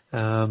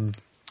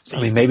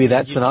 Maybe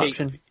that's an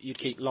option. You'd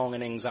keep Long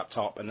and Ings up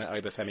top and let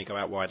Obafemi go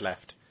out wide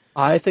left.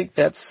 I think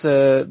that's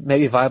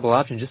maybe a viable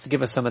option just to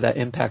give us some of that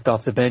impact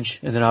off the bench,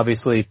 and then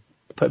obviously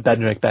put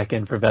Bednarik back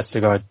in for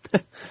Vestergaard.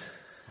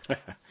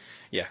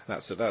 Yeah,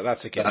 that's a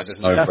given,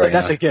 isn't it?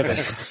 That's a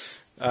given.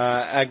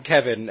 And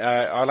Kevin,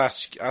 I'll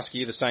ask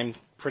you the same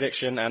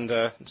prediction and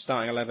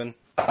starting 11.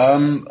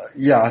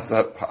 I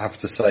have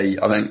to say,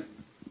 I think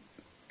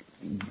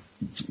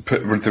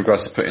with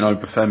regards to putting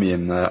Obafemi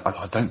in there,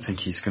 I don't think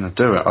he's going to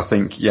do it. I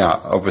think,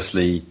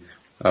 obviously,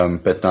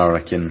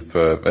 Bednarik in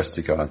for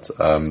Vestergaard,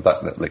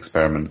 that little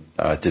experiment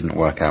didn't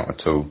work out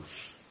at all.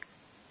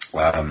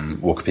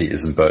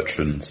 Walker-Peters and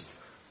Bertrand,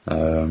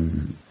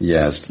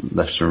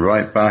 left and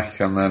right back,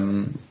 and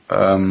then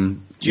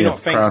do you not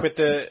think with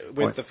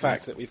the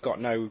fact that we've got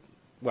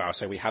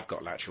we have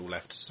got lateral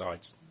left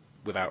sides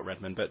without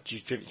Redmond, but do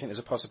you think there's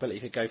a possibility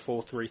he could go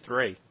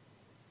 4-3-3?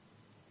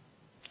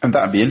 And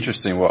that'd be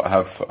interesting.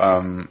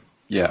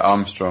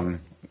 Armstrong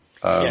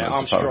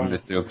Armstrong,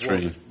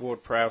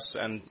 Ward-Prowse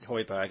and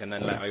Højbjerg, and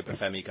then let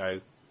Obafemi go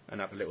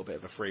and have a little bit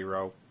of a free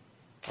roll.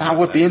 That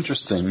would be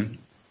interesting.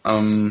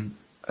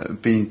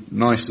 It'd be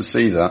nice to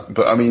see that,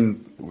 but I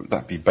mean,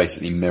 that'd be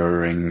basically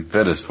mirroring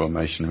Villa's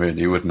formation,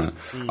 really, wouldn't it?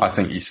 I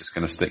think he's just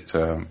going to stick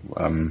to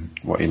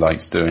what he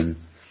likes doing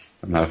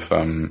and have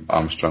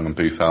Armstrong and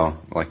Boufal,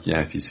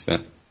 if he's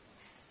fit.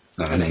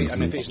 And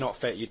if he's not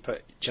fit, you'd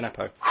put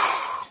Djenepo.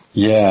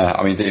 Yeah,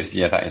 I mean,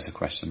 that is a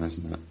question,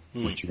 isn't it?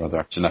 Would you rather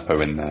have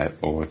Djenepo in there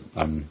or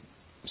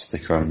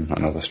stick on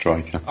another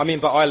striker? I mean,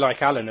 but I,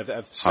 like Alan,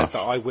 have said that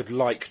I would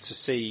like to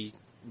see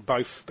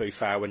both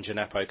Boufal and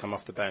Djenepo come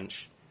off the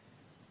bench.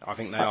 I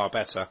think they are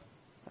better.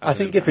 I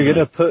think if you're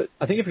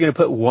gonna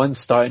put one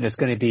start, and it's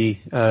going to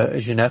be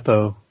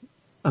Djenepo.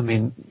 I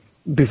mean,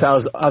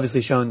 Boufal's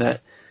obviously shown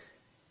that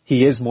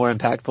he is more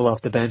impactful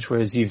off the bench,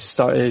 whereas you've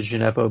started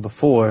Djenepo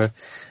before,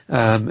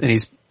 and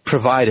he's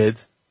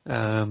provided.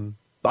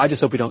 But I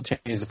just hope we don't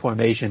change the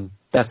formation.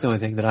 That's the only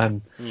thing that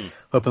I'm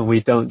hoping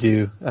we don't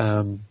do.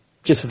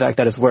 Just the fact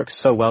that it's worked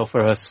so well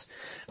for us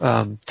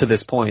to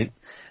this point.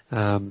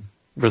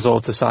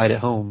 Results aside at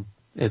home,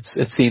 it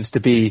seems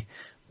to be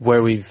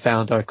where we've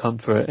found our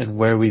comfort and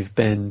where we've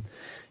been,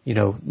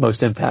 most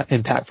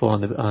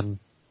impactful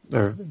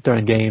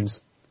during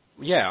games.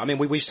 Yeah, I mean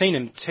we've seen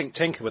him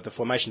tinker with the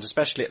formations,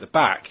 especially at the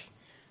back.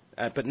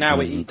 But now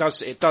it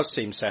does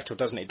seem settled,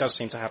 doesn't it? It does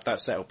seem to have that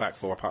settled back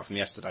four, apart from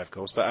yesterday, of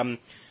course. But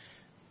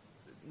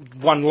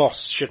one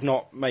loss should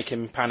not make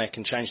him panic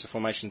and change the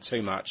formation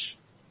too much.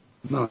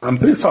 No, and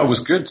Boufal was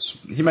good.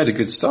 He made a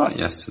good start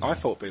yesterday. I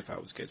thought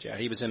Boufal was good, yeah.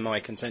 He was in my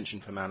contention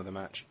for man of the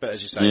match. But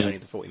as you say, only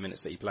the 40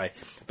 minutes that he played.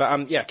 But,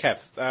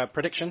 Kev,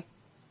 prediction?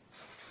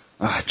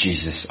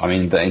 Jesus. I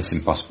mean, it's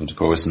impossible to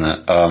call, isn't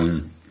it?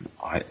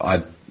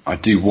 I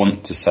do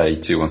want to say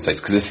 2-1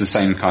 because it's the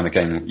same kind of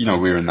game. We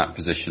were in that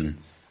position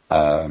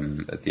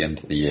at the end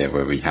of the year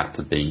where we had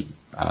to beat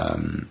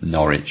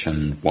Norwich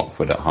and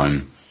Watford at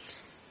home.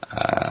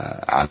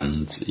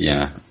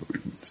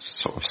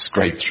 Sort of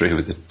scraped through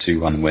with a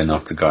 2-1 win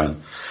after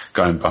going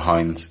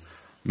behind.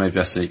 Maybe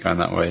I see it going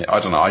that way. I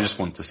don't know. I just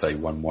want to say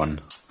 1-1,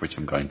 which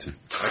I'm going to.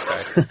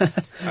 Okay.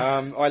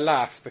 I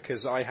laugh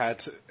because I had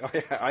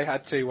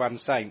 2-1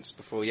 Saints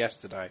before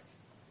yesterday,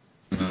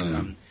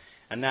 and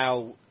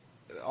now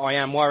I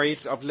am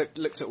worried. I've looked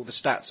at all the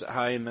stats at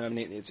home, and I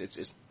mean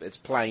it's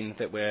plain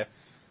that we're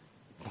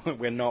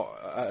not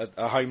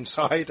a home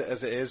side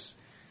as it is,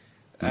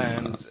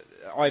 and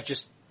I've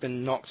just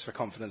been knocked for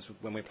confidence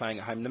when we're playing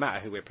at home, no matter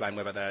who we're playing,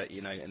 whether they're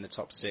in the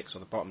top six or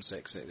the bottom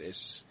six.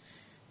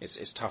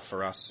 It's tough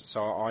for us.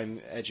 So I'm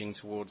edging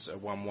towards a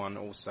 1-1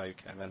 also,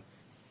 Kevin.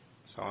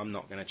 So I'm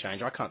not going to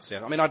change. I can't see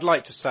it. I mean, I'd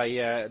like to say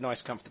a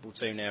nice, comfortable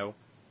 2-0,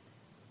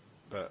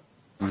 but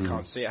I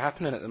can't see it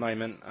happening at the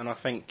moment. And I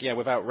think,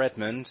 without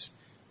Redmond,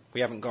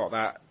 we haven't got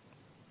that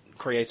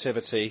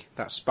creativity,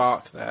 that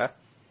spark there.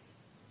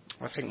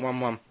 I think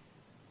 1-1.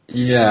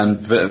 Yeah,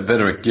 and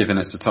Villa are giving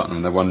it to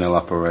Tottenham. They're 1-0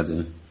 up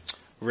already.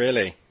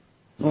 Really?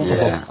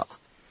 Yeah.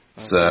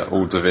 It's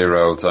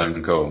Alderweireld's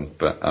own goal,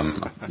 but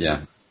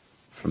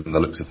from the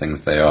looks of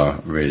things, they are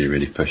really,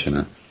 really pushing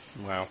it.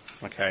 Wow.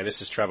 Okay, this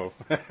is trouble.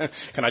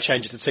 Can I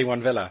change it to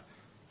 2-1 Villa?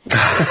 You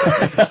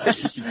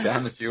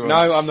can if you want.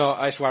 No, I'm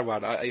not. It's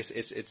 1-1.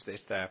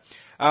 It's there.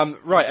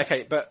 Right.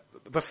 Okay. But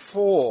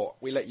before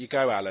we let you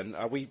go, Alan,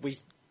 we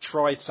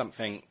tried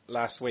something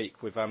last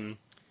week with Kev.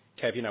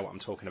 You know what I'm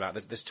talking about.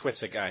 This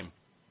Twitter game.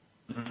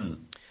 Mm-hmm.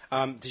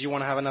 Did you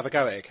want to have another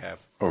go at it, Kev?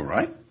 All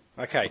right.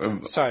 Okay.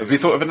 So have you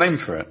thought of a name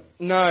for it?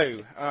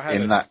 No, I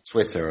haven't. In that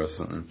Twitter or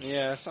something?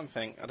 Yeah,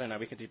 something. I don't know.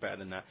 We could do better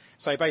than that.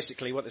 So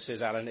basically, what this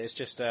is, Alan, is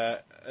just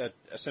a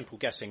simple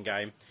guessing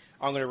game.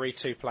 I'm going to read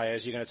two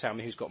players. You're going to tell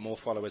me who's got more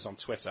followers on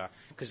Twitter,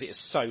 because it is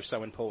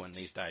so important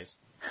these days.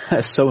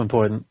 That's so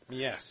important.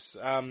 Yes.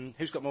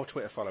 Who's got more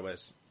Twitter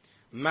followers?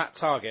 Matt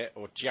Targett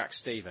or Jack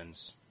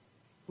Stevens?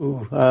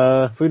 Ooh,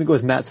 we're going to go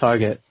with Matt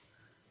Targett.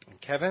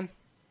 And Kevin?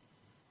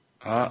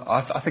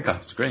 I think I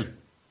have to agree.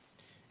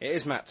 It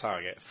is Matt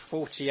Targett.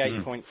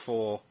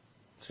 48.4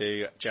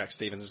 to Jack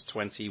Stevens'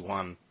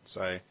 21.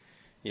 So,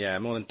 yeah,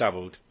 more than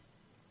doubled.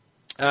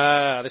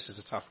 This is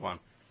a tough one.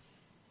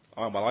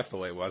 Oh, well, I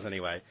thought it was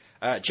anyway.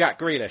 Jack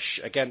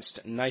Grealish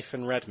against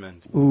Nathan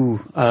Redmond. Ooh,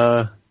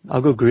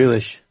 I'll go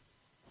Grealish.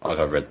 I'll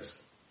go Reds.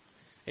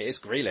 It is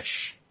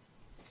Grealish.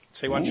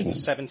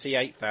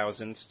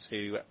 278,000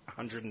 to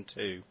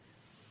 102.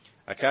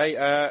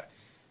 Okay,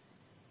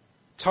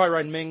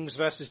 Tyrone Mings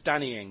versus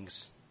Danny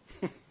Ings.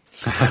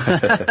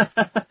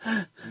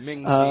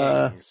 Mings.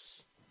 I'm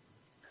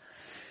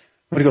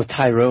going to go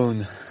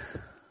Tyrone.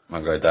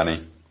 I'll go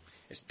Danny.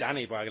 It's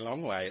Danny by a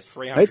long way. It's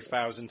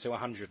 300,000 to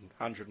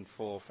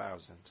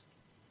 104,000.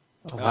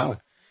 Oh, wow.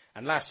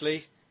 And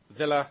lastly,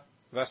 Villa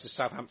versus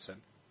Southampton.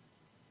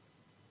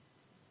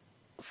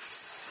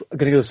 I'm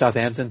going to go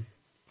Southampton.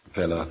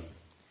 Villa.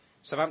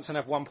 Southampton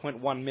have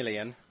 1.1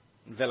 million.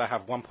 Villa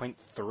have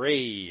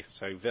 1.3.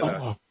 So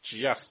Villa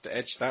just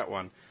edged that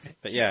one.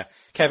 But yeah.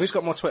 Kev, who's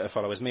got more Twitter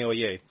followers, me or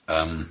you?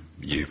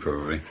 You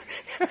probably.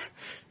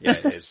 Yeah,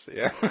 it is.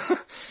 Yeah.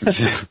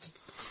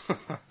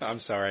 I'm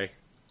sorry.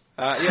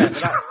 But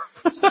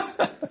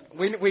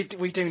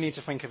we do need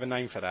to think of a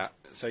name for that.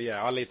 So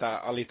yeah, I'll leave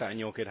that in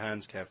your good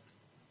hands, Kev.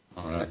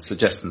 All right.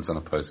 Suggestions on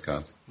a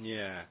postcard.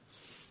 Yeah.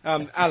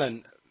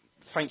 Alan,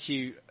 thank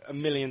you a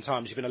million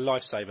times. You've been a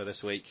lifesaver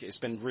this week. It's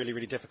been really,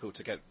 really difficult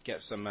to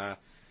get some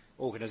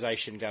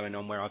organisation going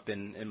on where I've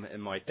been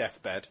in my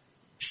deathbed.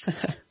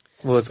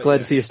 Well, it's glad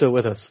to see you're still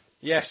with us.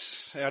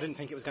 Yes, I didn't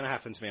think it was going to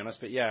happen, to be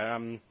honest. But yeah,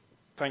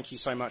 thank you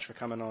so much for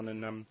coming on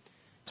and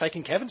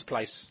taking Kevin's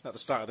place at the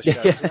start of the show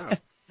as well.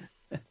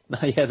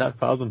 Yeah, no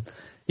problem.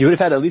 You would have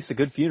had at least a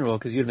good funeral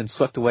because you'd have been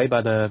swept away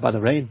by the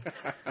rain.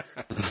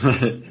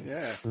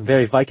 Yeah.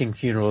 Very Viking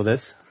funeral,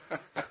 this.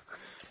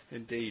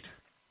 Indeed.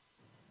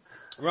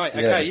 Right.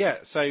 Okay. Yeah.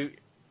 So,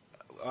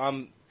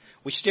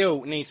 we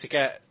still need to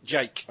get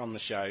Jake on the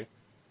show.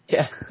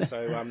 Yeah.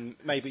 So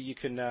maybe you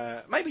can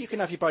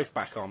have you both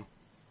back on.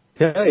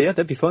 Yeah,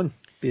 that'd be fun.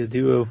 Be a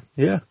duo.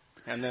 Yeah.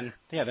 And then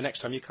the next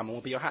time you come on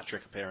will be your hat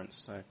trick appearance.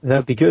 So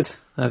that'd be good.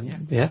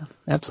 Yeah,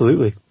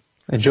 absolutely.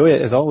 Enjoy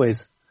it as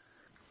always.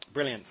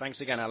 Brilliant.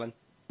 Thanks again, Alan.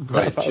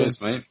 Great. Cheers,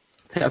 mate.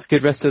 Have a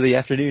good rest of the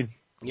afternoon.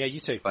 Yeah, you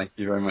too. Thank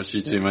you very much.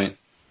 You too, mate.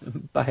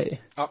 Bye.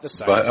 Up the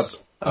Saints.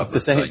 Bye. Up the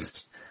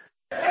Saints.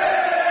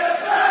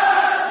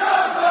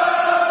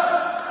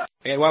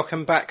 Okay,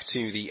 welcome back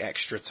to the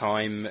Extra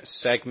Time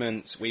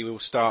segment. We will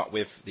start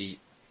with the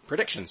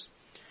predictions.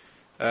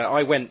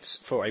 I went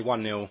for a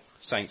 1-0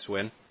 Saints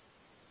win.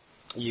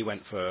 You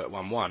went for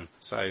 1-1,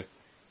 so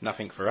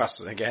nothing for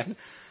us again.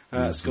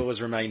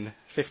 Scores remain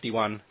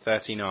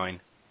 51-39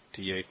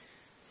 to you.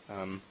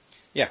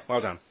 Yeah, well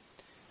done.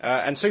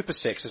 And Super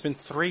 6, there's been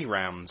 3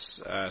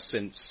 rounds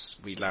since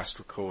we last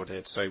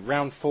recorded. So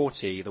round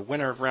 40, the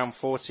winner of round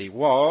 40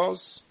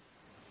 was...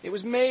 It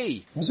was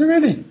me! Was it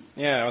really?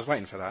 Yeah, I was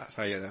waiting for that.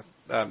 So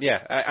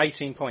yeah,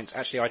 18 points.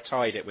 Actually, I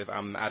tied it with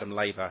Adam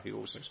Laver, who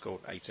also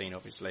scored 18,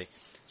 obviously.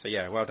 So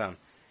yeah, well done.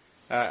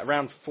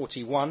 Round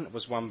 41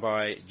 was won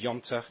by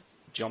Jonta,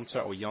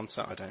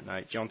 I don't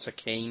know. Jonta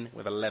Keane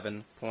with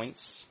 11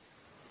 points.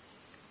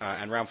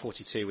 And round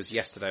 42 was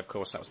yesterday, of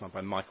course. That was won by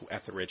Michael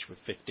Etheridge with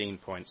 15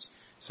 points.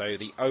 So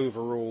the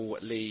overall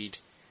lead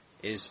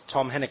is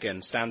Tom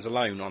Hennigan stands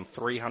alone on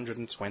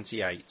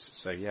 328.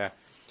 So yeah,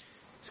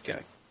 it's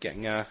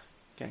getting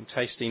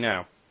tasty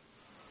now.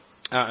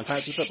 And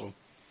fantasy football.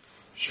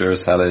 Sure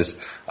as hell is.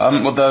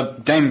 Well,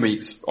 the game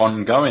week's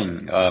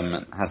ongoing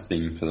has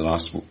been for the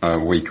last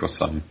week or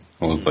so.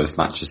 All of those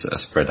matches that are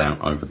spread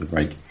out over the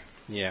break.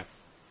 Yeah.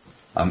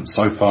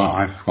 So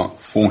far, I've got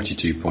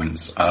 42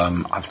 points.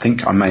 I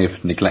think I may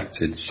have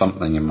neglected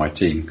something in my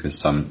team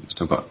because I've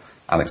still got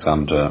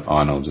Alexander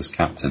Arnold as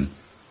captain.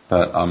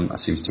 But that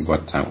seems to have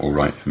worked out all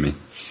right for me.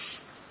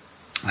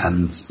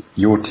 And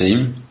your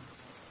team,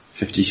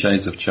 50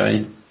 Shades of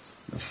Che,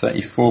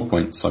 34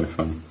 points so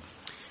far.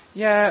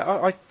 Yeah,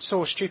 I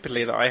saw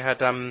stupidly that I had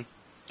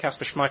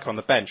Kasper Schmeichel on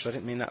the bench. I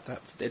didn't mean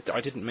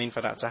I didn't mean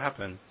for that to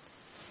happen.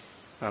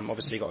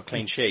 Obviously, he got a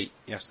clean sheet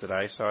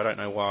yesterday, so I don't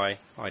know why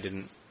I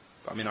didn't.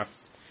 I mean, I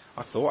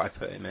thought I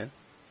put him in.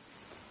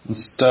 And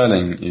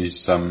Sterling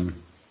is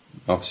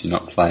obviously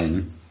not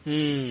playing.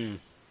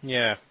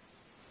 Yeah.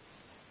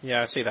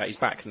 Yeah, I see that. He's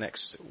back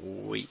next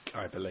week,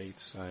 I believe.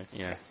 So,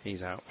 yeah,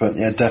 he's out. But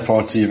yeah,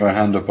 Deportivo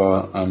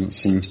Handlebar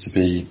seems to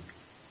be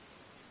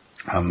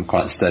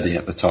quite steady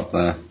at the top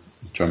there.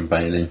 John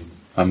Bailey.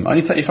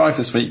 Only 35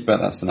 this week, but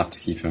that's enough to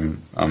keep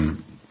him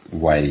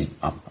way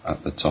up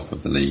at the top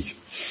of the league.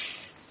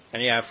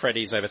 And yeah,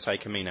 Freddie's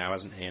overtaken me now,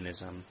 hasn't he,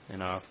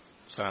 in our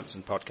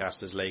Southampton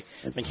Podcasters League.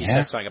 I think he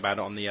said something about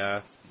it on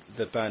the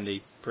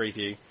Burnley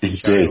preview. He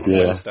did,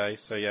 yeah. Wednesday.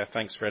 So yeah,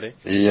 thanks, Freddie.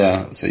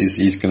 Yeah, so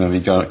he's going to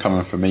be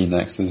coming for me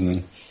next,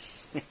 isn't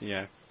he?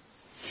 Yeah.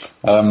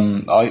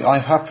 I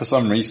have for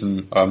some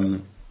reason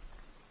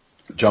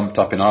jumped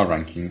up in our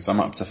rankings. I'm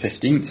up to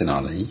 15th in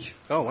our league.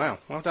 Oh wow,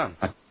 well done.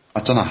 I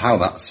don't know how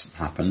that's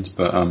happened,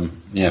 but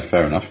yeah,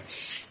 fair enough.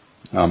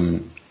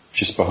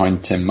 Just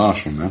behind Tim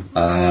Marshall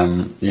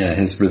now. Yeah,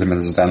 his Rhythm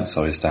as a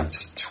Dancer is down to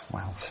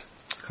 12.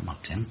 Come on,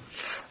 Tim.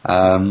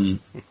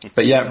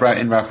 But yeah,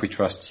 in Ralph We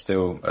Trust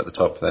still at the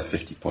top there,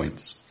 50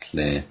 points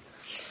clear.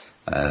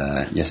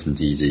 Yes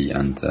Indeedy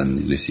and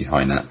Lucy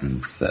Hynat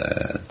in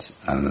third,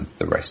 and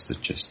the rest are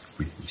just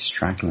really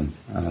straggling.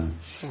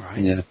 Right.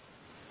 Yeah.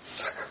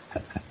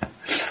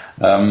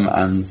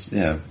 And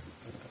yeah,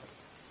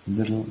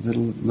 little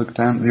look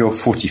down. You're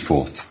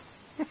 44th.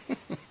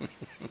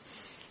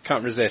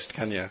 Can't resist,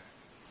 can you?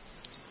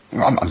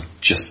 I'm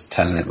just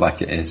telling it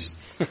like it is.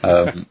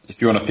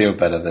 If you want to feel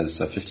better, there's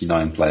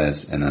 59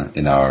 players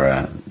in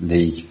our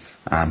league,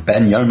 and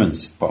Ben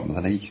Yeoman's bottom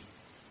of the league.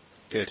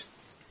 Good.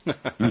 There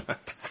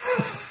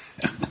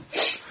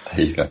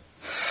you go.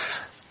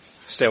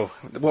 Still,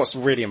 what's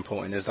really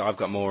important is that I've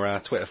got more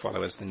Twitter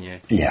followers than you.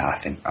 Yeah, I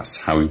think that's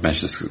how we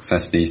measure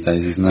success these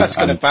days, isn't it? That's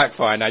going to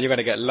backfire now. You're going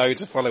to get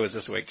loads of followers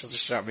this week just to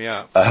shut me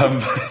up.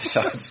 I'm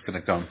just going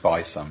to go and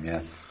buy some,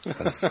 yeah.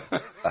 That's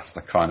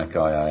the kind of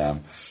guy I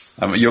am.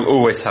 You'll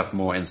always have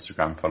more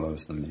Instagram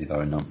followers than me,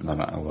 though, no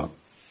matter what.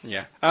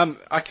 Yeah.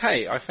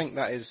 Okay, I think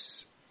that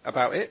is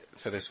about it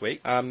for this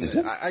week. Is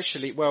it?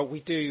 Actually, well, we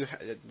do.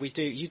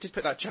 You did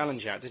put that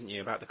challenge out, didn't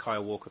you, about the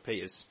Kyle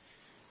Walker-Peters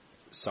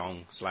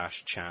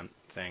song/chant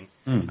thing?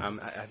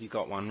 Have you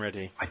got one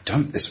ready? I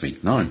don't this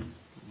week, no.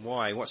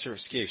 Why? What's your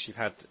excuse? You've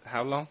had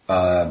how long?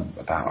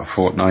 About a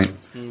fortnight.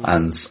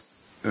 And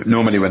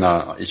normally when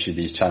I issue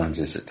these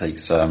challenges, it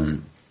takes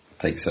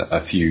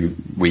a few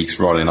weeks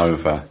rolling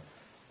over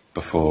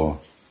before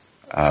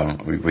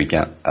we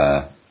get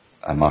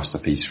a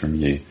masterpiece from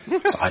you.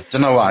 So I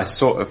don't know why, I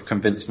sort of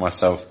convinced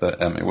myself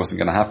that it wasn't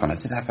going to happen. I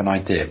did have an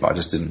idea, but I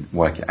just didn't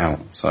work it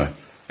out. So have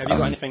you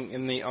got anything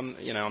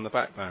on the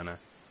back burner?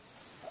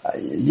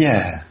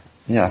 Yeah,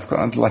 I've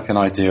got like an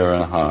idea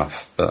and a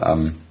half, but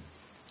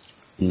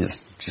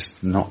it's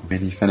just not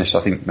really finished.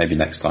 I think maybe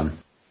next time.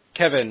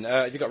 Kevin,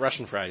 have you got a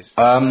Russian phrase?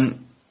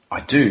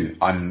 I do.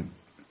 I'm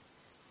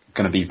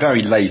going to be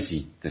very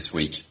lazy this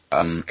week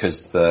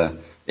because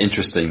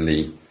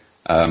interestingly,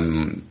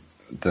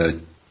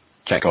 the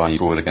Czech guy who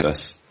scored against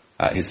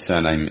us, his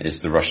surname is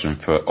the Russian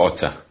for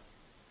otter.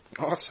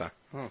 Otter.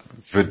 Oh.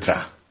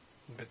 Vidra.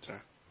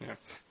 Yeah.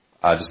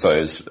 I just thought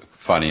it was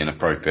funny and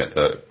appropriate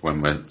that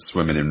when we're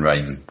swimming in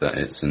rain, that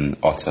it's an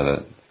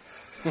otter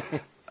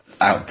that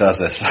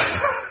outdoes us.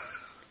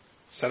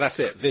 So that's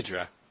it,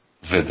 Vidra.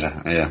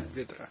 Vidra, yeah.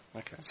 Vidra,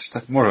 okay. It's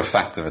just more of a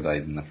fact of a day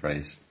than the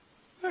phrase.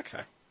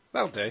 Okay,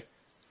 that'll do.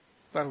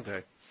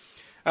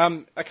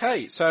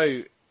 Okay,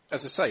 so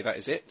as I say, that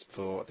is it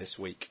for this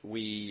week.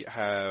 We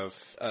have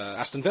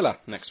Aston Villa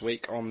next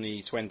week on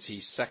the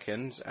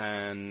 22nd,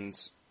 and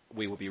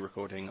we will be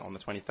recording on the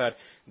 23rd.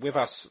 With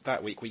us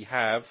that week we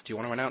have, do you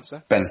want to announce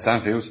her? Ben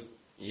Stanfield.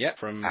 Yeah,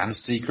 from... And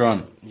Steve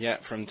Grant. Yeah,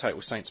 from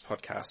Total Saints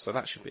podcast, so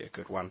that should be a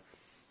good one.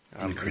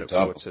 We look up.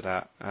 forward to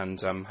that,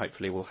 and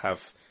hopefully we'll have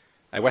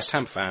a West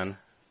Ham fan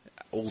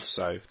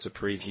also to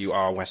preview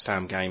our West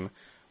Ham game,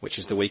 which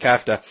is the week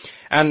after.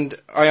 And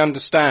I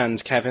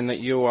understand, Kevin, that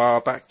you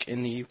are back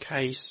in the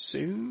UK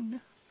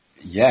soon?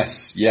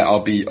 Yes, yeah,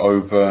 I'll be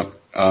over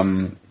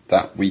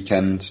that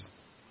weekend,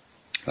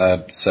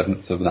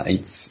 7th and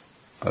 8th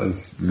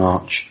of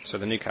March. So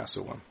the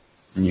Newcastle one?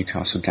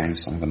 Newcastle game,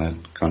 so I'm going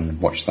to go and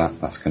watch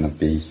that. That's going to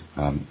be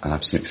an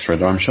absolute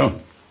thriller, I'm sure.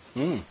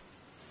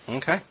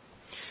 Okay.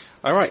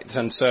 All right,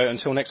 and so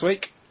until next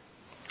week,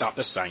 up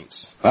the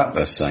Saints. Up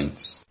the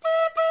Saints.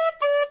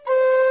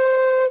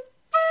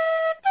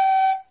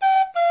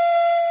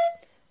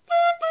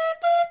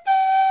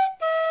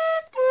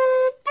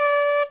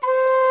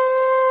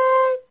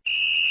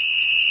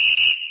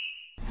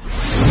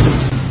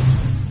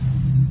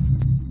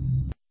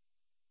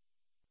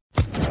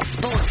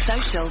 Sports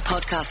Social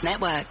Podcast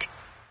Network.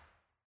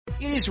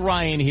 It is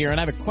Ryan here, and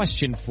I have a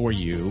question for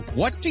you.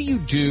 What do you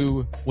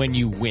do when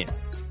you win?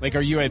 Like,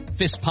 are you a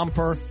fist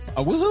pumper,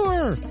 a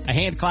woohooer, a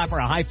hand clapper,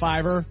 a high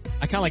fiver?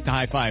 I kind of like the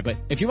high five, but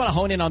if you want to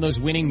hone in on those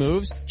winning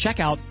moves, check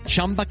out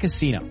Chumba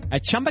Casino.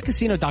 At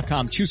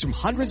ChumbaCasino.com, choose from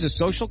hundreds of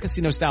social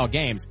casino style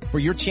games for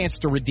your chance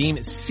to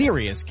redeem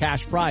serious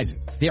cash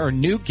prizes. There are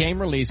new game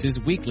releases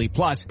weekly,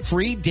 plus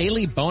free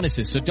daily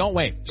bonuses. So don't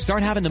wait.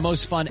 Start having the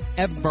most fun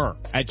ever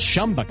at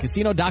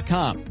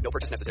ChumbaCasino.com. No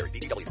purchase necessary.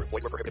 VGW Group.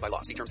 Void where prohibited by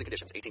law. See terms and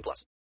conditions. 18+.